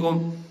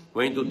قلوبكم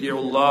وإن تطيعوا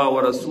الله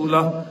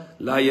ورسوله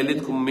لا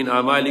يلدكم من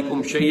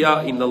أعمالكم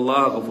شيئا إن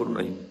الله غفور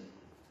رحيم.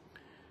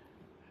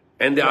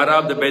 And the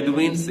Arab, the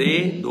Bedouins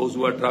say, those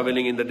who are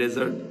traveling in the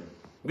desert,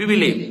 we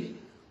believe.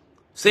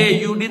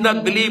 Say, you did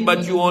not believe,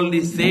 but you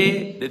only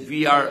say that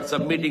we are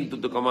submitting to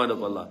the command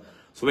of Allah.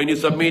 So when you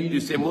submit,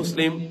 you say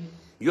Muslim,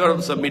 You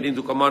are submitting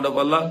to command of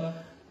Allah,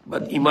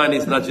 but Iman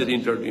is not just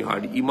entered in your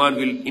heart. Iman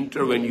will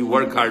enter when you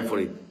work hard for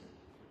it.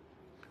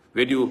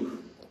 When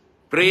you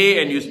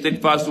pray and you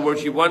steadfast to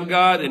worship one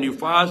God, and you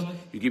fast,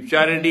 you give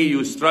charity,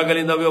 you struggle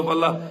in the way of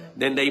Allah,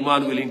 then the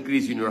Iman will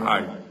increase in your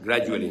heart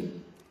gradually.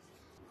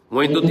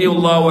 وَإِن تُطِيعُوا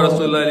اللَّهَ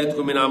وَرَسُولَهُ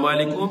يَأْتِكُم مِّنْ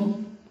أَعْمَالِكُمْ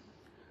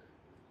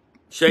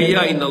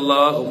شَيْئًا إِنَّ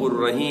اللَّهَ غَفُورٌ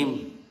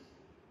رَحِيمٌ.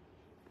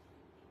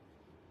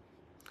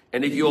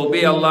 And if you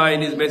obey Allah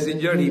and His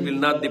Messenger, He will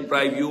not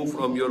deprive you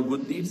from your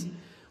good deeds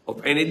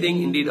of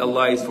anything. Indeed,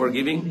 Allah is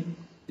forgiving,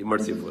 the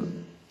merciful.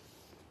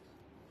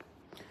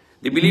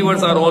 The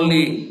believers are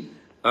only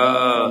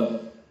إِنَّمَا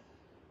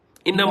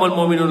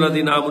الْمُؤْمِنُونَ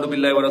الَّذِينَ آمَنُوا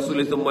بِاللَّهِ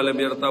وَرَسُولِهِ ثُمَّ لَمْ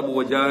يَرْتَابُوا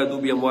وَجَاهَدُوا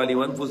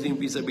بِأَمْوَالِهِمْ وَأَنفُسِهِمْ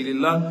فِي سَبِيلِ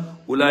اللَّهِ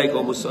أُولَٰئِكَ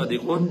هُمُ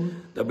الصَّادِقُونَ.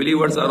 The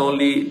believers are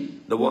only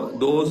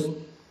those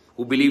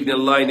who believed in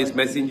Allah and His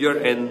Messenger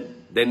and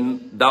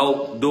then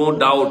don't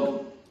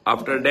doubt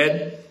after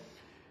that,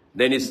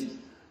 then is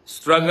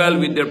struggle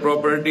with their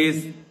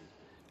properties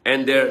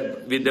and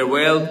with their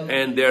wealth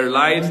and their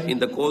lives in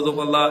the cause of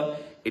Allah.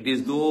 It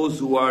is those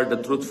who are the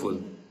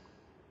truthful.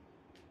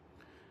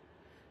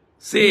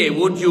 Say,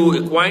 would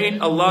you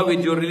acquaint Allah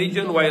with your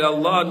religion while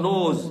Allah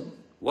knows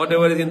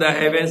whatever is in the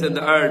heavens and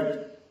the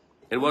earth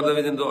and whatever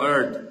is in the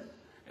earth,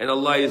 and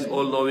Allah is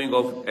all-knowing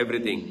of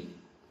everything.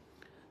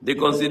 They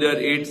consider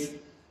it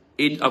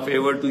a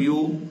favor to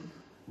you.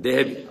 They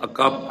have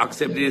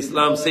accepted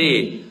Islam.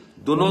 Say,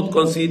 do not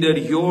consider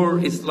your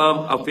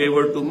Islam a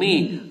favor to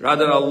me.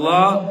 Rather,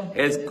 Allah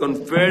has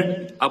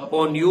conferred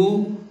upon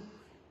you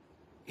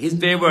His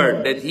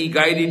favor, that He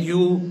guided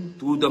you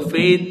to the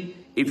faith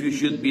if you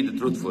should be the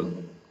truthful.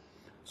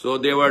 So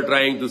they were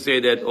trying to say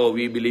that, oh,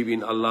 we believe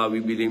in Allah, we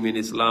believe in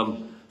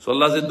Islam. So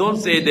Allah said, don't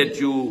say that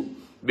you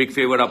big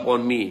favor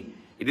upon me.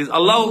 It is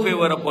Allah who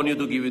favor upon you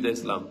to give you the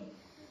Islam.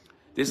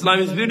 The Islam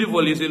is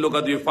beautiful. You see, look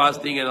at your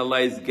fasting, and Allah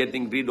is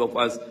getting rid of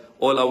us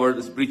all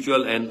our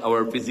spiritual and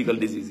our physical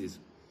diseases.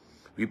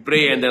 We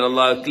pray and then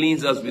Allah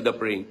cleans us with the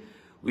praying.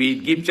 We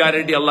give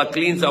charity, Allah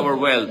cleans our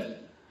wealth.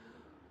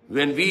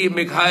 When we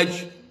make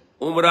Hajj,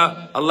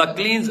 Umrah, Allah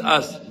cleans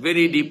us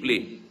very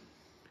deeply.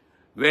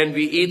 When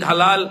we eat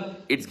halal,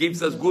 it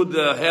gives us good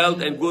health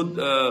and good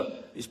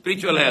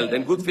spiritual health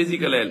and good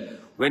physical health.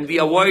 When we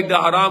avoid the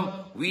haram,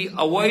 we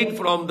avoid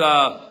from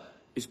the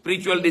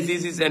spiritual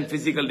diseases and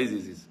physical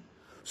diseases.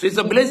 So it's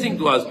a blessing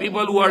to us.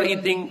 People who are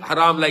eating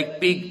haram like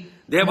pig,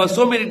 they have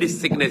so many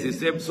sicknesses,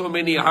 they have so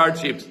many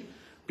hardships.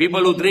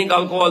 People who drink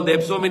alcohol, they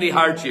have so many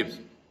hardships.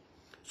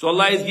 So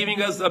Allah is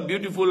giving us a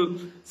beautiful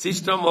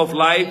system of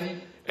life,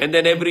 and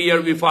then every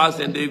year we fast,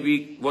 and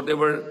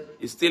whatever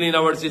is still in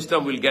our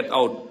system will get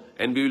out,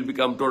 and we will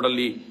become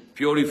totally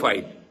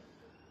purified.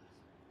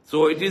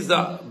 So it is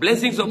the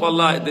blessings of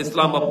Allah, the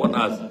Islam upon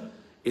us.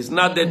 It's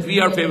not that we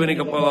are favoring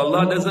upon Allah.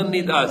 Allah doesn't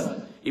need us.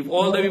 If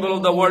all the people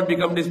of the world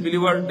become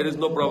disbelievers, there is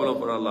no problem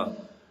for Allah.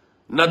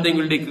 Nothing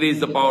will decrease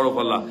the power of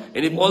Allah.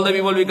 And if all the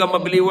people become a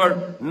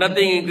believer,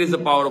 nothing increases the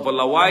power of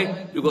Allah.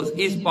 Why? Because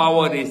His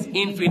power is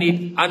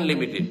infinite,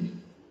 unlimited.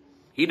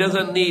 He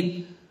doesn't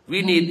need,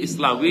 we need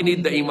Islam, we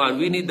need the Iman,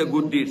 we need the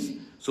good deeds.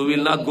 So we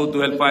will not go to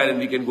hellfire, and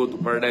we can go to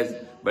paradise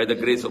by the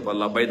grace of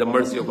Allah, by the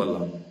mercy of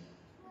Allah.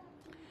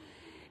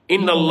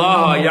 Inna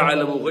Allah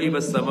ya'alamu ghayba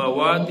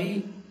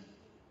as-samawati.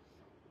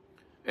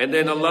 And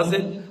then Allah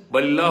said,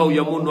 Balillahu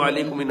yamunnu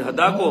alaykum in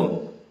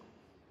hadakum.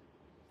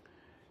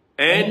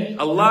 And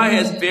Allah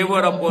has favor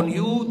upon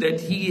you that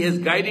He has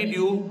guided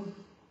you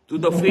to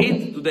the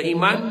faith, to the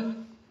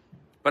Iman.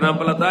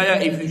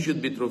 Panampalataya, if you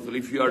should be truthful,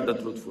 if you are the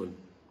truthful.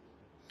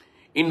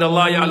 Inna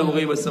Allah ya'alamu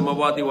ghayba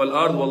as-samawati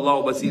wal-ard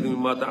wallahu basirun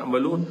bima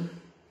ta'malun.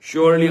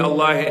 Surely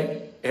Allah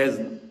has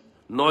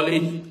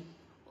knowledge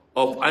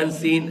of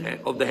unseen,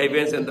 of the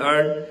heavens and the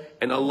earth,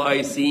 and Allah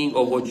is seeing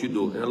of what you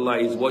do, and Allah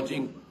is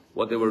watching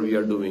whatever we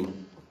are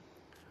doing.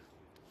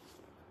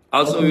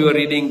 Also, we were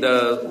reading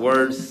the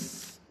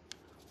words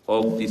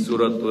of the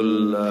Surah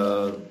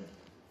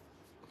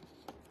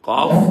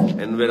Qaf,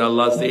 and where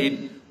Allah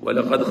said,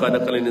 وَلَقَدْ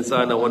خَلَقَ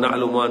الْإِنسَانَ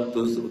وَنَعْلُمُ مَا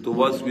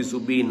تُوَسْوِسُ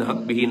بِهِ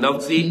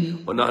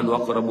نَفْسِهِ وَنَحْنُ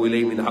أَقْرَبُ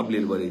إِلَيْهِ مِنْ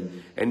حَبْلِ الْوَرِيدِ.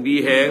 And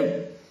we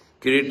have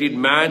created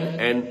man,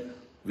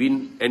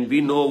 and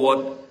we know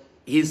what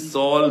his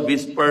soul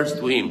whispers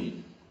to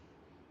him.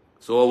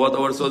 So what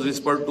our soul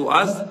whispers to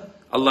us,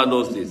 Allah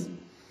knows this.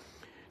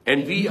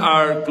 And we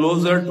are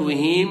closer to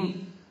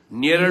Him,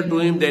 nearer to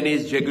Him than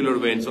His jugular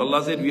vein. So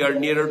Allah said we are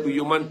nearer to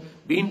human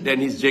being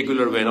than His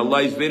jugular vein.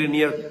 Allah is very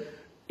near.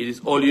 It is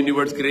all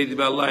universe created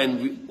by Allah,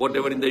 and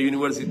whatever in the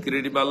universe is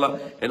created by Allah.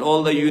 And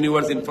all the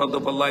universe in front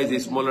of Allah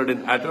is smaller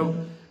than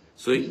atom.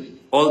 So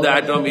all the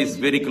atom is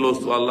very close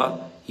to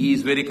Allah. He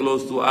is very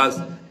close to us.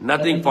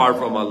 Nothing far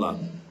from Allah.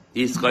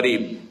 He is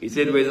Qareeb. He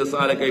said,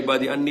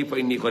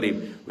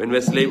 when my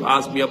slave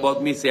asks me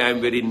about me, say I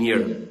am very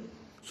near.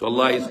 So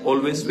Allah is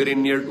always very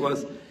near to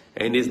us,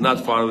 and is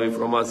not far away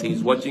from us. He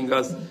is watching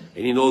us, and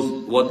He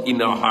knows what in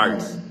our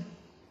hearts.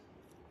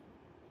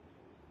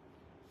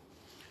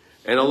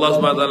 And Allah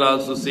subhanahu wa ta'ala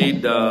also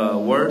said the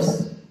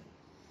words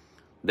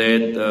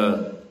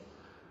that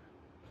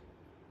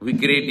we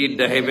created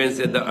the heavens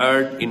and the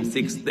earth in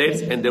 6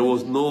 days, and there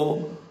was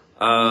no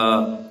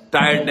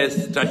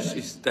tiredness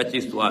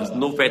touches to us,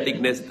 no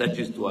fatigueness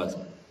touches to us.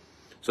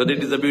 So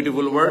that is a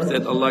beautiful verse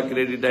that Allah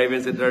created the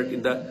heavens and the earth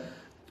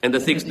in the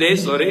 6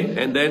 days,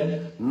 and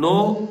then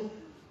no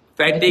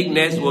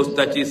fatigueness was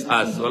touches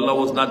us. So Allah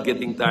was not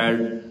getting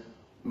tired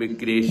with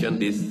creation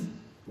this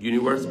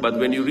universe. But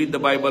when you read the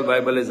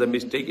Bible is a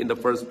mistake in the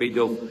first page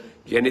of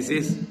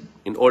Genesis.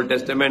 In Old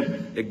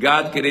Testament,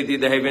 God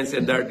created the heavens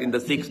and the earth in the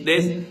 6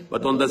 days,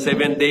 but on the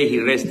 7th day He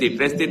rested.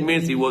 Rested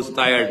means He was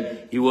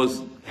tired. He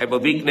have a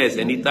weakness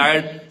and He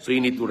tired, so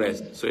He need to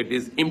rest. So it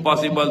is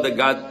impossible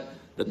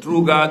the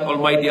true God,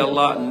 Almighty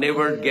Allah,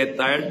 never get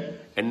tired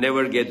and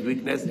never get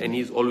weakness, and He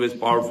is always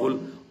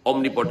powerful,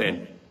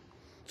 omnipotent.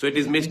 So it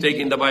is mistake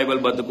in the Bible,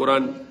 but the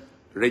Quran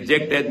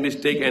reject that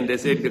mistake, and they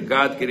said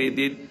God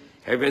created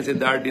heavens and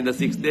the earth in the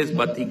 6 days,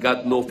 but He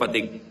got no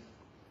fatigue.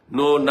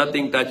 No,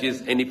 nothing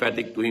touches any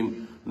fatigue to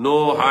Him.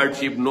 No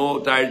hardship, no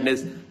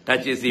tiredness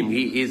touches Him.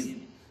 He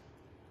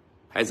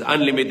has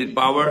unlimited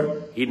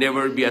power. He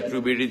never be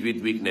attributed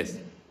with weakness.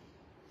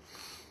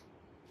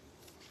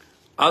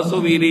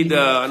 Also we read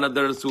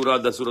another surah,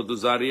 the Surah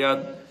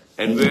Zariyat,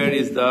 and where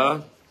is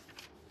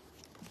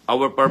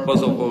our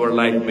purpose of our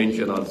life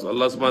mentioned also.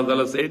 Allah subhanahu wa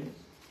ta'ala said,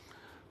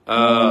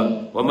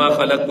 وَمَا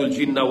خَلَقْتُ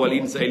الْجِنَّ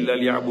وَالْإِنسَ إِلَّا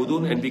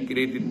لِيَعْبُدُونَ, and we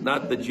created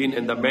not the jinn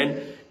and the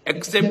man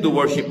except to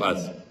worship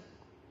us.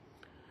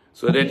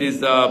 So that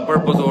is the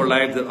purpose of our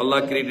life, that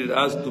Allah created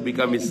us to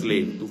become His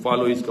slave, to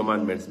follow His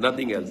commandments,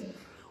 nothing else.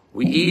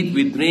 We eat,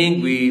 we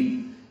drink,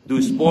 we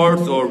do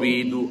sports, or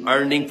we do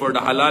earning for the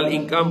halal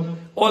income.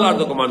 All are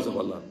the commands of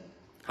Allah.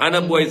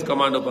 Hanabwa is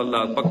command of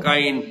Allah.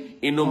 Pakain,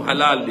 inum,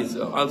 halal, this is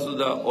also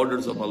the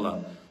orders of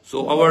Allah.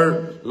 So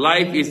our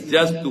life is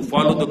just to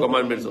follow the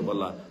commandments of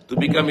Allah, to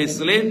become His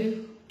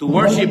slave, to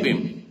worship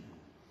Him.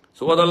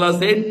 So what Allah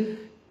said,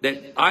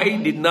 that I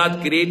did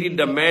not create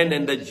the man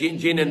and the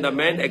jinn and the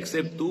man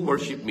except to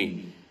worship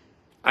me.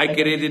 I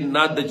created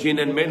not the jinn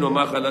and man,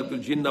 وَمَا خَلَقْتُ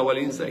الْجِنَّ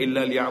وَالْإِنسَ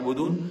إِلَّا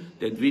لِيَعْبُدُونَ,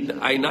 that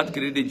I not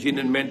created jinn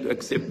and man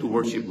except to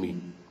worship me.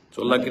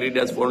 So Allah created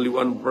us for only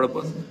one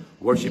purpose,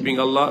 worshipping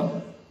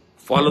Allah,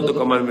 follow the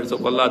commandments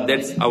of Allah.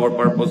 That's our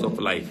purpose of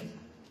life.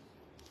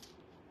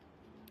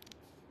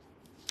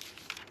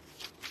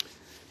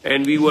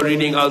 And we were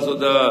reading also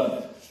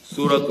the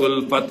Surah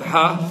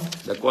Al-Fatha,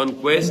 the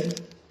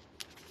Conquest.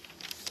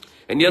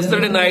 And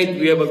yesterday night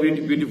we have a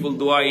beautiful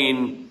dua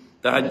in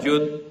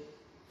Tahajjud,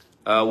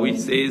 which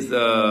says,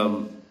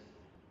 Allah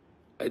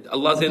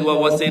said,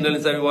 وَوَسَّيْنَا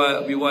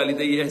الْإِنسَانَ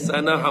بِوَالِدَيْهِ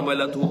إِحْسَانًا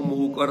حَمَلَتْهُ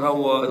أُمُّهُ كَرْهًا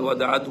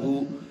وَوَضَعَتْهُ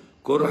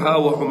كُرْهًا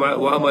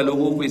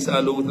وَحَمَلُهُ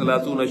فِصَالُهُ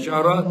 30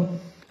 شهرا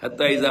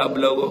حتى إذا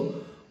أبلغ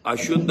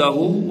أشده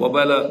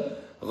وبلغ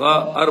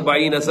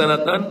 40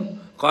 سنة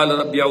قال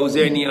رب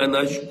أوزعني أن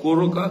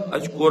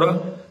أشكر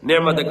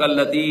نعمتك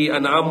التي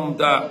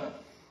أنعمت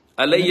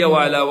علي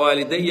وعلى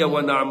والدي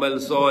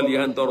ونعمل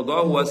صالحا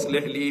ترضاه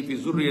وأصلح لي في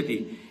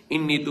ذريتي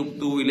إني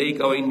تبت إليك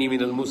وإني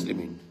من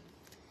المسلمين.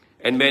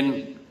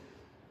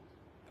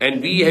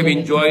 And we have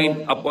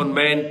enjoined upon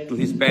man to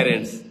his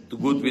parents, to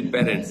good with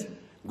parents,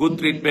 good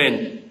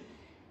treatment.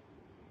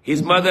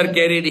 His mother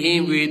carried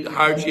him with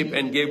hardship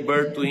and gave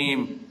birth to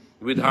him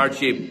with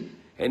hardship.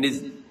 And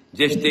his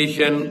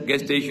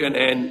gestation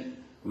and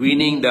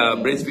weaning, the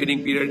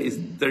breastfeeding period is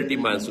 30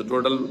 months. So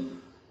total,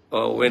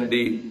 when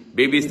the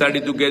baby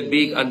started to get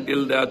big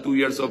until the 2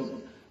 years of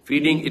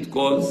feeding, it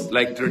calls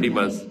like 30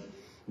 months.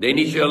 The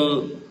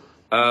initial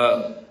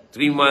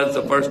 3 months,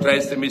 the first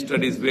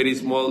trimester is very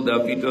small.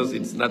 The fetus,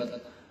 it's not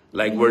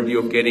like worthy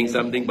of carrying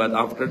something. But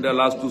after the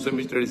last 2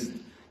 semesters,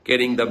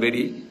 carrying the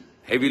very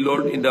heavy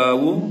load in the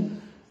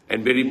womb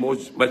and very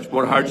much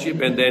more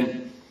hardship. And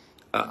then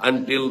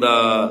until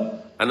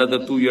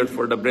another 2 years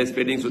for the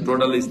breastfeeding. So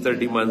total is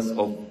 30 months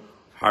of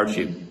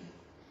hardship.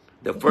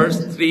 The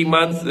first 3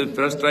 months, the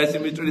first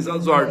trimester is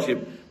also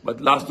hardship.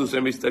 But last 2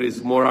 semesters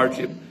is more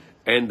hardship.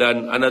 And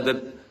then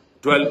another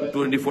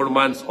 24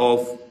 months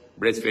of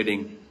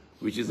breastfeeding,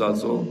 which is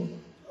also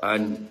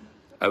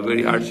a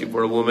very hardship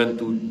for a woman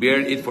to bear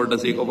it for the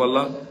sake of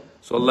Allah.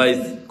 So Allah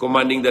is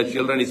commanding the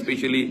children,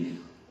 especially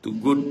to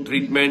good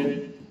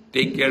treatment,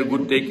 take care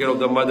of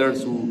the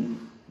mothers who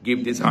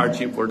give this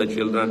hardship for the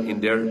children in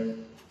their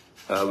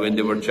when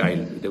they were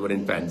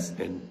infants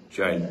and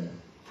child.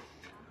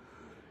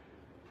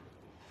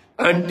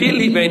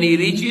 Until when he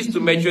reaches to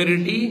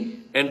maturity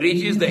and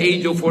reaches the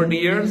age of 40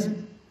 years,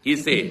 he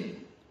say,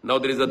 now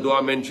there is a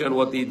dua mentioned,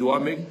 what the dua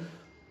make?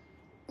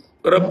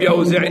 رَبِّ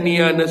أَوْزِعْنِي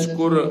أَنْ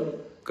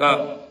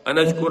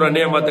أَشْكُرَ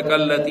نِعْمَتَكَ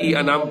الَّتِي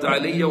أَنْعَمْتَ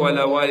عَلَيَّ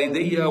وَعَلَى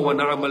وَالِدَيَّ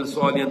وَنَعْمَلْ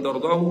صَالِحًا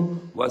تَرْضَاهُ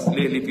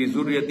وَأَصْلِحْ لِي فِي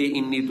ذُرِّيَّتِي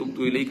إِنِّي تُبْتُ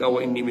إِلَيْكَ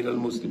وَإِنِّي مِنَ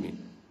الْمُسْلِمِينَ.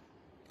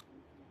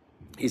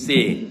 He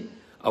say,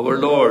 our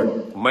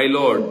Lord, my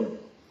Lord,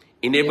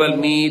 enable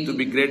me to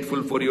be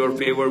grateful for your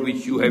favor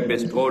which you have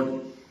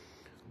bestowed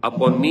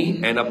upon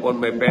me and upon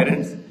my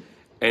parents,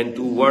 and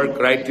to work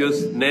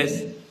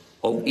righteousness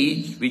of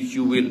each which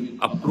you will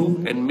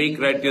approve, and make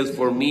righteous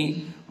for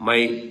me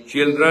my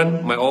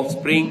children, my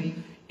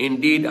offspring,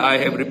 Indeed, I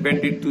have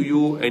repented to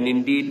you, and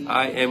indeed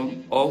I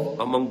am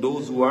among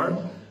those who are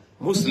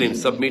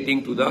Muslims,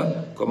 submitting to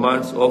the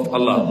commands of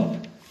Allah.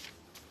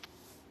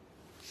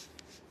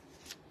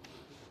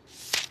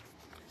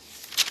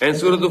 And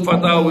Surah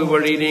Al-Fatah we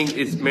were reading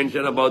is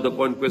mentioned about the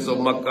conquest of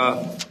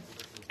Makkah,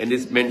 and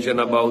it's mentioned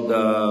about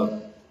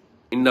the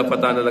Inna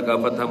Fatana Laka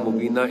Fatha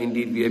Mubina.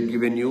 Indeed, we have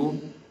given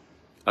you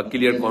a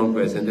clear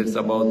conquest, and that's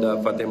about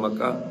the Fateh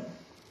Makkah.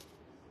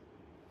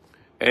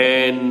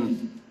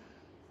 And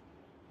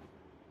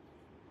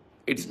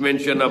it's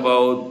mentioned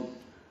about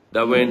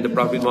when the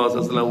Prophet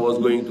Muhammad was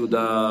going to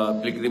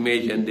the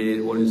pilgrimage, and they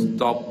were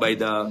stopped by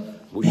the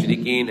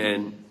mushrikeen,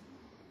 and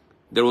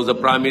there was a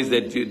promise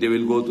that they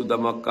will go to the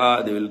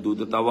Makkah, they will do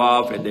the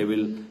tawaf, and they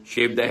will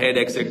shave the head,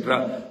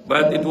 etc.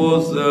 But it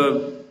was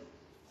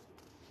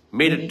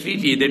made a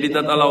treaty. They did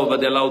not allow,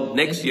 but they allowed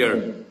next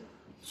year.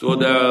 So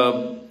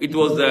it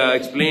was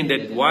explained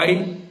that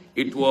why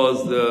it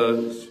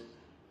was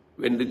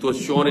when it was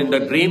shown in the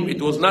dream,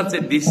 it was not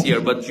said this year,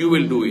 but you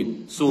will do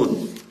it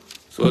soon.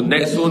 So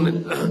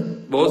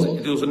it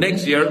was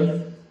next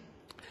year,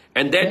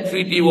 and that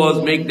treaty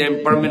was make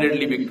them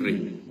permanently victory,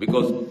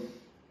 because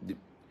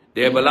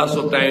they have a lot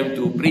of time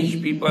to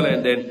preach people,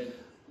 and then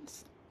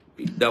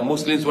the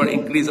Muslims were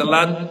increased a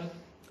lot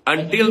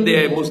until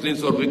the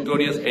Muslims were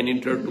victorious and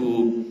entered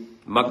to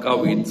Makkah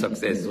with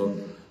success. So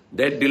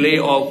that delay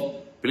of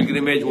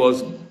pilgrimage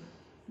was,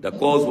 the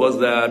cause was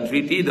the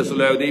treaty, the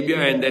Sulh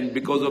Hudaybiyah, and then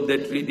because of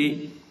that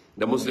treaty,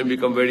 the Muslims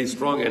become very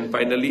strong, and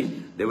finally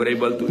they were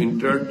able to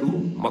enter to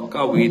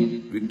Makkah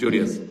with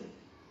victorious.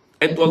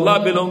 And to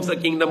Allah belongs the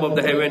kingdom of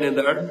the heavens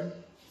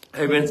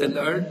and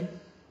the earth.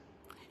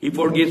 He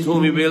forgives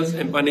whom He wills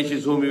and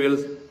punishes whom He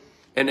wills,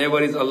 and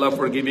ever is Allah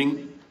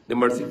forgiving, the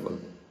merciful.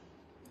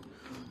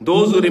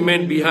 Those who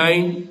remain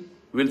behind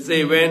will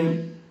say,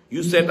 when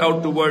you set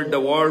out toward the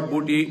war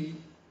booty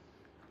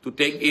to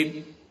take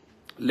it,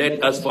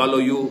 let us follow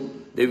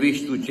you. They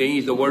wish to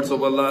change the words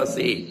of Allah.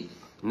 Say,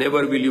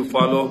 never will you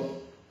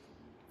follow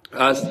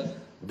us.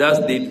 Thus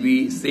did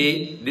we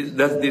say,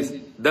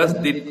 thus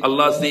did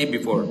Allah say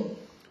before.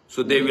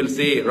 So they will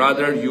say,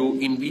 rather you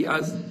envy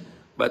us.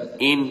 But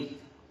in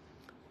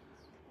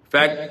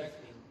fact,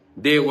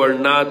 they were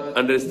not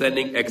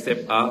understanding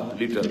except a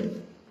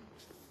little.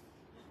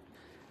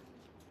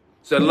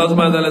 So Allah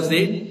subhanahu wa ta'ala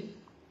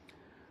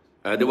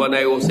said, the one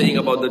I was saying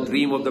about the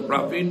dream of the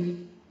Prophet,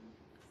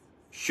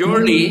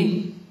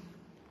 surely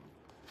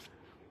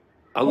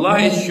Allah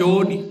has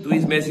showed to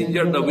His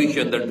messenger the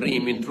vision, the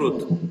dream in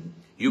truth.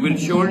 You will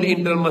surely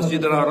enter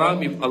Masjid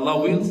al-Haram, if Allah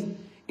wills,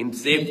 in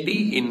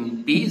safety,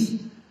 in peace,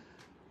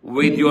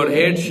 with your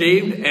head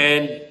shaved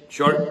and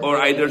short, or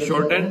either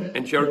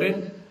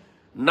shortened,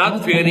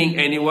 not fearing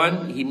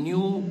anyone. He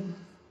knew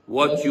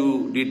what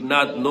you did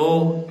not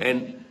know,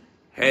 and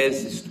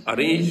has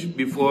arranged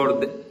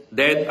before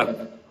that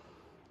a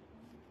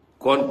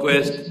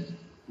conquest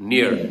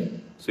near.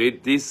 So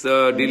this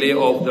delay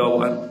of the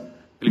one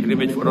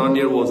pilgrimage for 1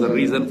 year was a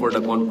reason for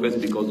the conquest,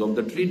 because of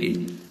the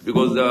treaty.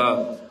 Because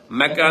the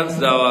Meccans,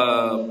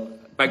 the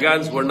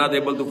pagans were not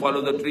able to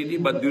follow the treaty,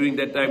 but during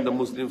that time the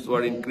Muslims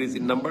were increased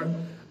in number,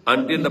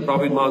 until the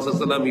Prophet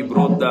Muhammad, he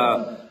brought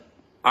the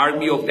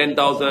army of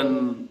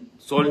 10,000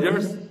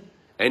 soldiers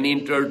and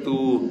entered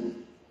to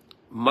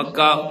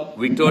Makkah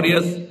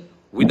victorious,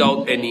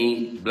 without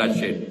any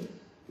bloodshed,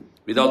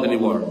 without any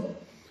war.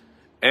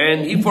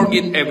 And He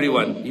forgave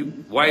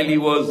everyone. While he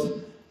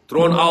was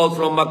thrown out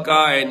from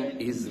Makkah,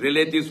 and his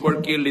relatives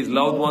were killed, his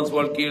loved ones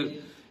were killed,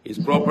 his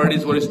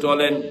properties were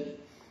stolen,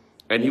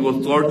 and he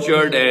was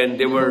tortured, and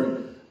they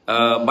were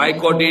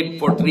boycotted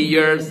for 3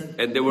 years,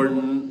 and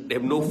they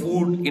have no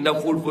food,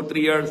 enough food for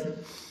 3 years.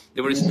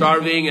 They were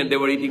starving, and they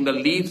were eating the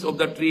leaves of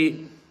the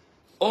tree.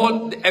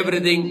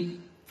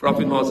 Everything,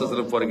 Prophet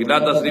Muhammad forgave.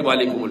 La tasrib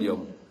alaykum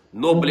al-yawm.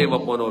 No blame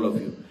upon all of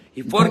you.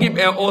 He forgave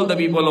all the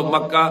people of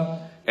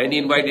Makkah, and He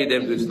invited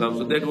them to Islam.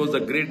 So that was the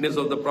greatness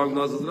of the Prophet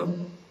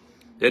Muhammad,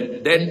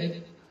 that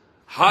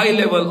high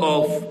level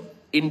of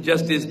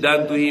injustice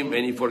done to him,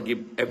 and He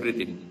forgave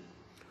everything.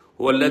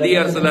 هو الذي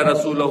أرسل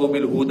رسوله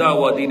بالهدى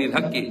ودين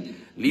الحق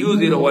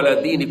ليظهره على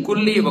الدين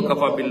كله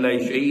وكفى بالله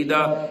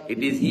شهيدا.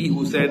 It is He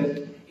who sent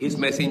His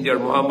messenger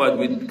Muhammad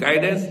with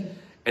guidance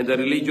and the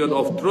religion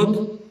of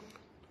truth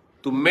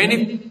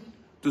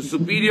to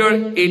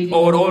superior it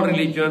over all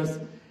religions,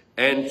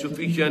 and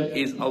sufficient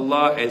is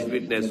Allah as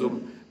witness. So,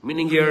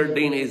 meaning here,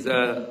 deen is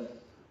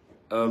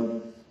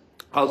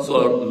also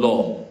a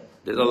law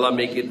that Allah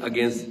make it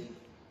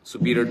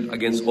superior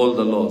against all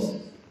the laws.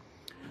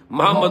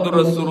 Muhammadur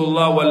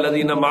Rasulullah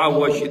walladhina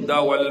ma'ahu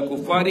ashidda'u 'alal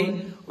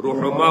kuffari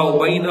ruhama'u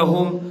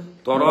bainahum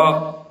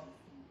tarahum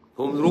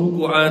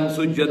ruk'an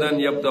sujjadan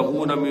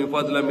yabtaghuna min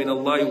fadlan min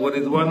Allah wa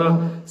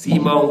ridwana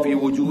simahum fi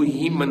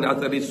wujuhihim min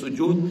athari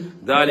sujud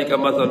dhalika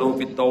mathaluhum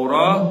fit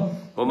tawrah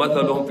wa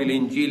mathaluhum fil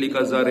injili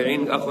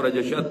kazari'in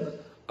akhraja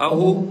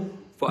shat'ahu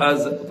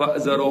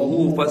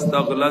فأزره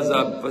فاستغلظ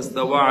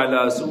فاستوى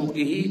على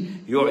سوقه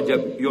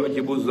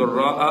يعجب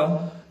الزراء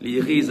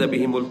ليغيظ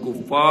بهم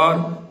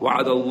الكفار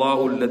وعد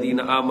الله الذين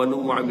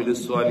آمنوا وعملوا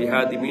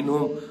الصالحات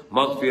منهم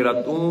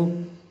مغفرة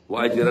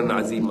وأجرا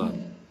عظيما.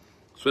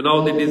 So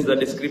now that is the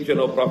description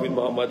of Prophet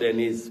Muhammad and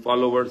his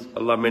followers.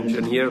 Allah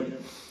mentioned here.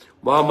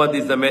 Muhammad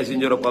is the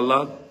messenger of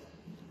Allah.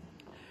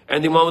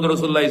 And the Muhammad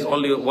Rasulullah is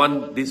only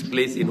one this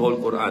place in whole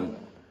Quran,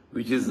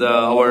 which is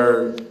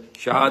our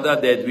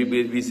Shahada, that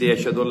we say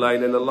Ashhadu la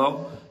ilaha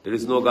illallah, there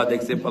is no God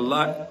except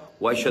Allah,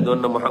 wa ashhadu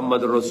anna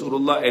Muhammad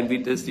Rasulullah, and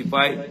we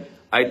testify,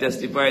 I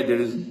testify there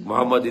is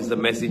Muhammad is the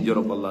messenger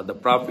of Allah, the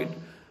prophet,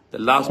 the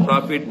last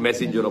prophet,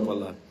 messenger of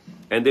Allah.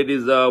 And that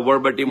is the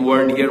verbatim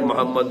word here,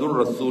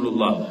 Muhammadur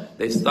Rasulullah.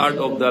 The start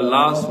of the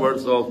last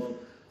words of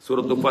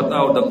Surah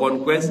Al-Fatah or the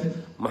Conquest,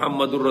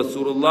 Muhammadur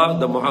Rasulullah,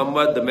 the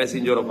Muhammad, the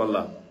messenger of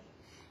Allah.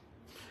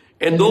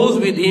 And those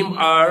with him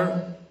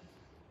are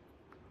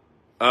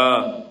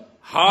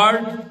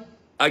hard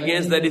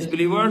against the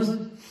disbelievers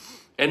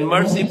and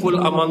merciful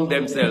among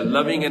themselves,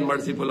 loving and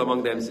merciful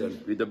among themselves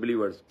with the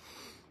believers.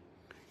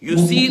 You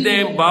see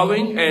them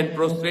bowing and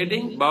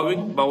prostrating,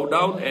 bow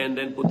down and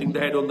then putting the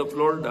head on the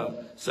floor,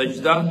 the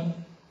sajda,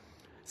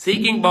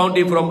 seeking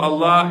bounty from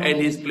Allah and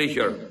His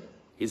pleasure,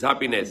 His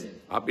happiness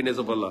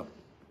of Allah.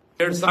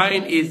 Their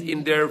sign is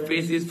in their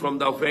faces from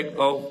the effect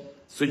of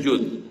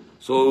sujood.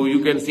 So you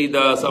can see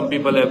some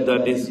people have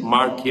this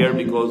mark here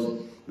because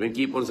when you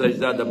keep on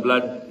sajda, the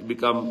blood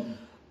become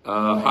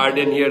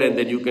hardened here, and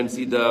then you can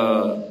see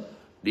the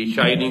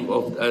shining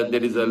of,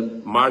 there is a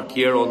mark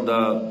here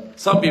on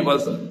some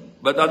people,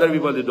 but other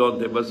people they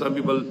don't have. But some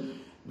people,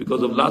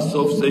 because of lots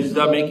of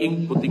sajda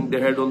making, putting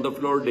their head on the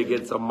floor, they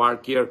get some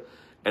mark here,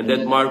 and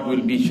that mark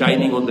will be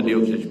shining on the day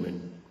of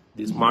judgment.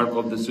 This mark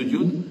of the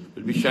sujood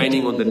will be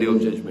shining on the day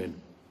of judgment.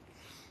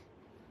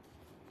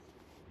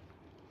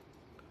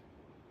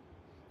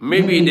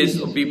 Maybe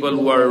there's people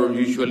who are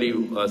usually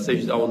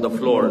sajda on the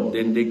floor,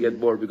 then they get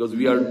bored, because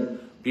we are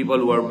people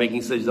who are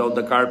making sajda on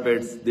the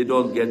carpets, they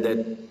don't get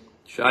that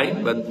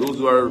shine, but those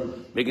who are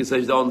making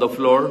sajda on the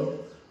floor,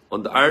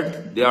 on the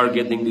earth, they are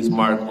getting this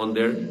mark on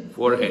their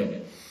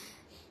forehead.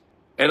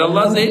 And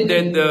Allah said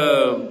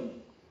that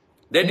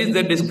that is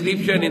the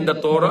description in the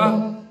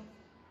Torah.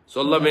 So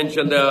Allah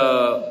mentioned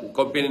the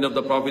companion of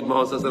the Prophet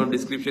Muhammad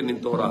description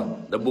in Torah,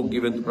 the book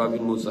given to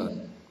Prophet Musa,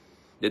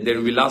 that there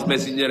will be last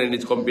messenger and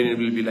his companion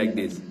will be like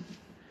this.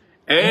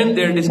 And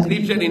their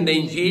description in the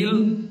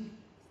Injil,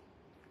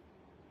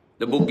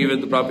 the book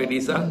given to Prophet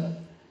Isa,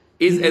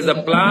 is as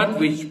a plant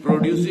which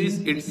produces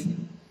its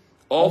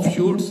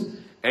offshoots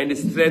and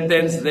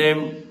strengthens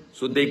them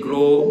so they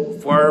grow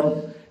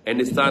firm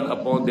and stand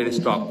upon their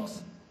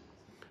stalks,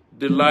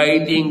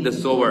 delighting the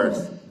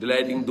sowers,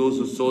 delighting those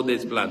who sow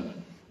this plant.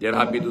 They are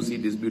happy to see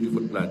this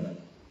beautiful plant.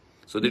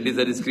 So that is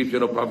a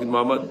description of Prophet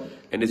Muhammad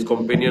and his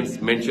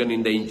companions mentioned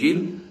in the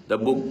Injil, the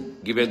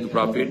book given to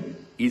Prophet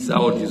Isa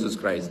or Jesus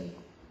Christ.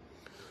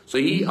 So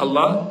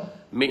Allah,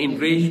 may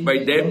enrage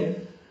by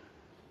them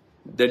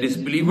the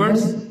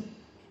disbelievers.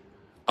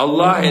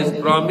 Allah has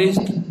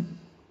promised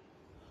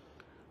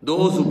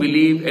those who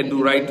believe and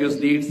do righteous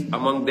deeds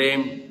among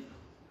them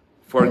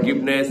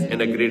forgiveness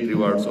and a great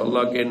reward. So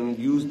Allah can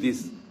use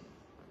these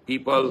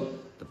people,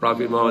 the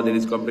Prophet Muhammad and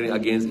his company,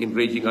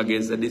 enraging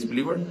against the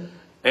disbeliever.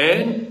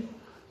 And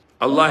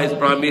Allah has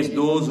promised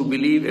those who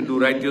believe and do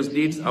righteous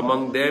deeds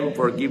among them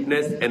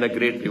forgiveness and a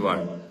great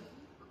reward.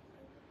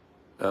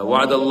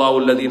 وَعَدَ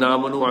اللَّهُ الَّذِينَ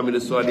آمَنُوا وَعَمِلُوا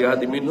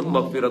الصَّالِحَاتِ مِنْهُمْ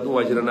مَغْفِرَةٌ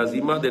وَأَجْرًا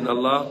عَظِيمًا.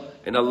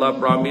 Then Allah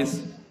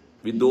promised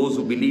with those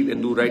who believe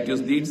and do righteous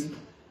deeds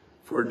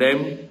for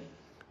them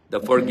the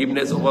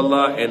forgiveness of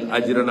Allah and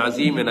Ajran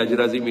Azim, and Ajr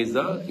Azim is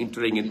the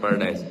entering in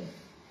paradise.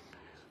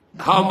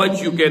 How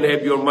much you can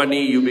have your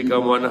money, you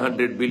become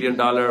 $100 billion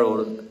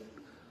or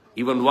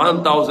even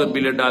 $1,000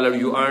 billion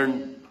you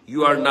earn,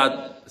 you are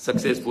not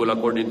successful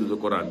according to the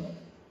Quran.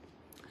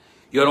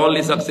 You are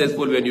only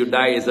successful when you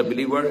die as a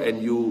believer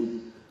and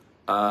you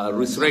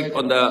resurrect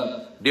on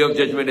the day of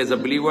judgment as a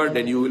believer,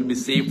 then you will be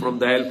saved from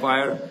the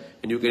hellfire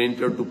and you can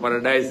enter to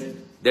paradise.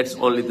 That's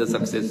only the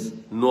success,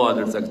 no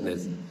other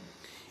success.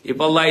 If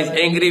Allah is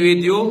angry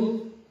with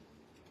you,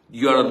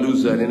 you are a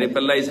loser. And if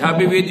Allah is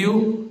happy with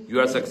you, you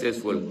are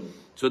successful.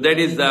 So that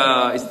is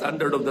the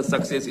standard of the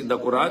success in the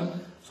Quran.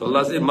 So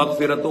Allah says,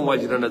 Maghfiratun wa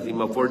ajran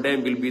azima. For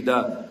them will be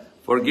the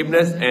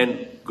forgiveness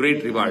and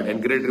great reward.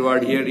 And great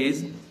reward here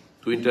is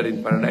to enter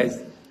in paradise,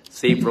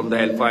 saved from the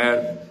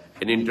hellfire,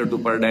 and enter to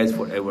paradise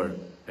forever.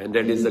 And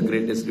that is the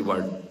greatest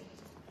reward.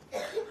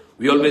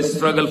 We always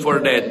struggle for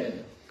that.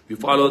 We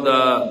follow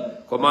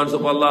the commands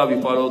of Allah,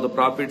 we follow the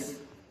Prophet's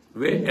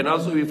way, and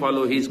also we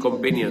follow his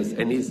companions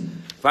and his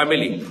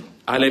family,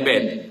 Ahlul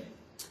Bayt.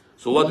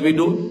 So what we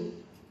do?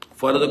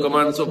 Follow the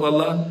commands of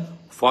Allah,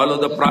 follow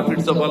the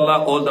prophets of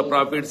Allah, all the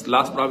prophets,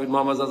 last Prophet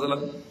Muhammad Sallallahu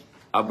Alaihi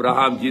Wasallam,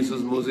 Abraham,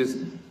 Jesus, Moses,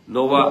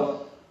 Noah,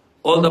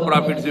 all the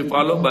prophets we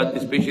follow, but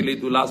especially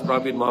to last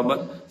Prophet Muhammad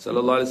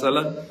Sallallahu Alaihi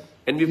Wasallam.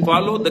 And we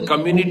follow the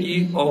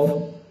community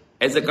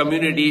as a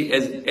community,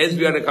 as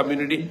we are a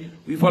community,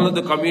 we follow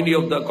the community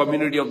of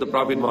the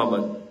Prophet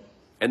Muhammad.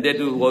 and that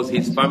was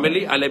his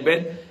family, Ahl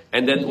Bayt,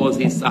 and that was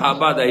his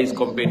Sahaba, his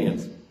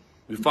companions.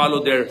 We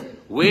follow their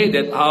way,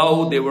 that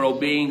how they were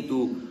obeying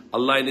to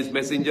Allah and His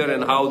Messenger,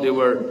 and how they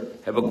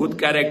have a good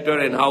character,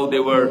 and how they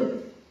were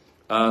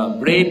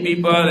brave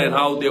people, and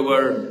how they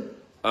were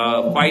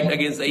fight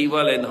against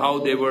evil, and how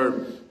they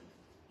were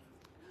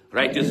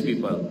righteous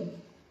people.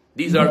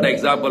 These are the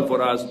example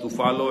for us to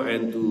follow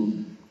and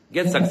to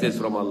get success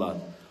from Allah.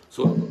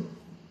 So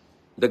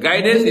the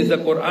guidance is the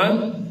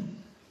Quran.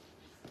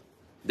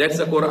 That's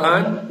the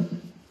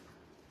Quran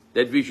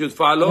that we should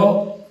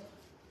follow.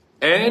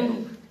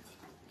 And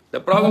the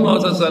Prophet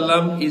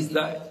Muhammad is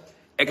the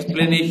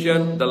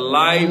explanation, the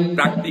live,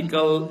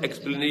 practical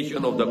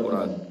explanation of the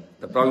Quran.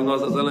 The Prophet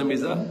Muhammad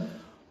is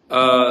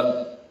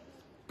a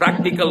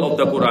practical of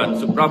the Quran.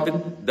 So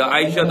the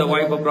Aisha, the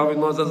wife of Prophet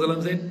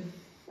Muhammad said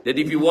that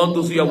if you want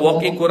to see a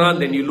walking Quran,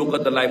 then you look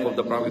at the life of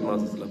the Prophet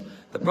Muhammad.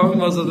 The Prophet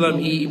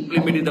Muhammad, he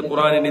implemented the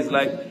Quran in his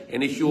life,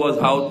 and he shows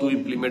us how to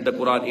implement the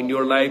Quran in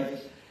your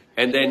life.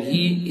 And then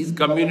his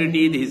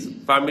community, his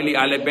family,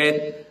 Ahl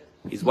Bayt,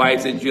 his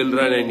wives and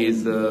children, and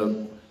his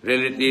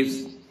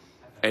relatives,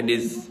 and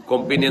his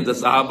companions, the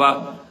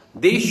Sahaba,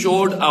 they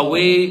showed a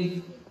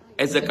way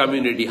as a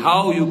community,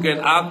 how you can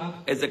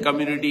act as a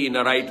community in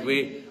a right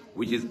way,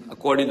 which is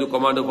according to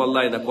command of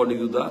Allah and according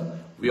to the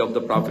way of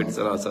the Prophet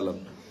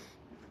ﷺ.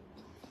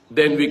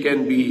 Then we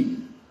can be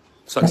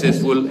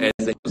successful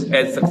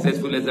as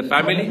successful as a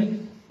family,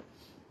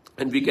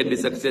 and we can be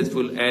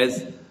successful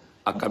as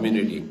a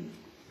community.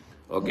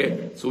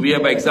 Okay, so we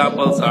have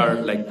examples are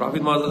like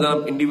Prophet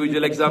Muhammad,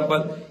 individual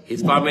example,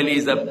 his family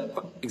is an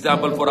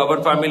example for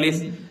our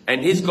families,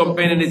 and his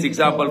companion is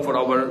example for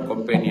our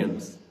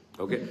companions.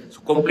 Okay, so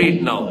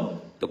complete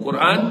now the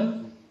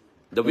Quran,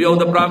 the way of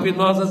the Prophet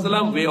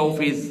Muhammad, way of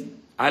his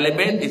Ahl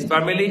Bayt, his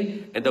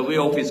family, and the way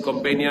of his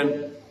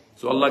companion.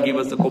 So Allah give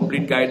us the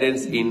complete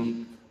guidance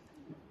in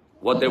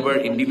whatever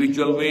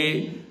individual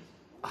way,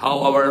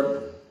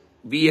 how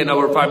we and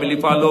our family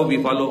follow. We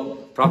follow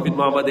Prophet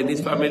Muhammad and his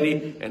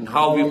family, and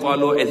how we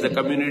follow as a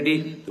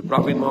community the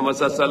Prophet Muhammad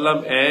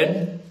ﷺ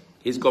and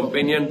his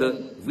companion.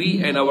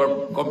 We and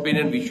our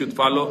companion, we should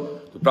follow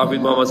the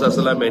Prophet Muhammad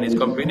ﷺ and his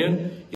companion.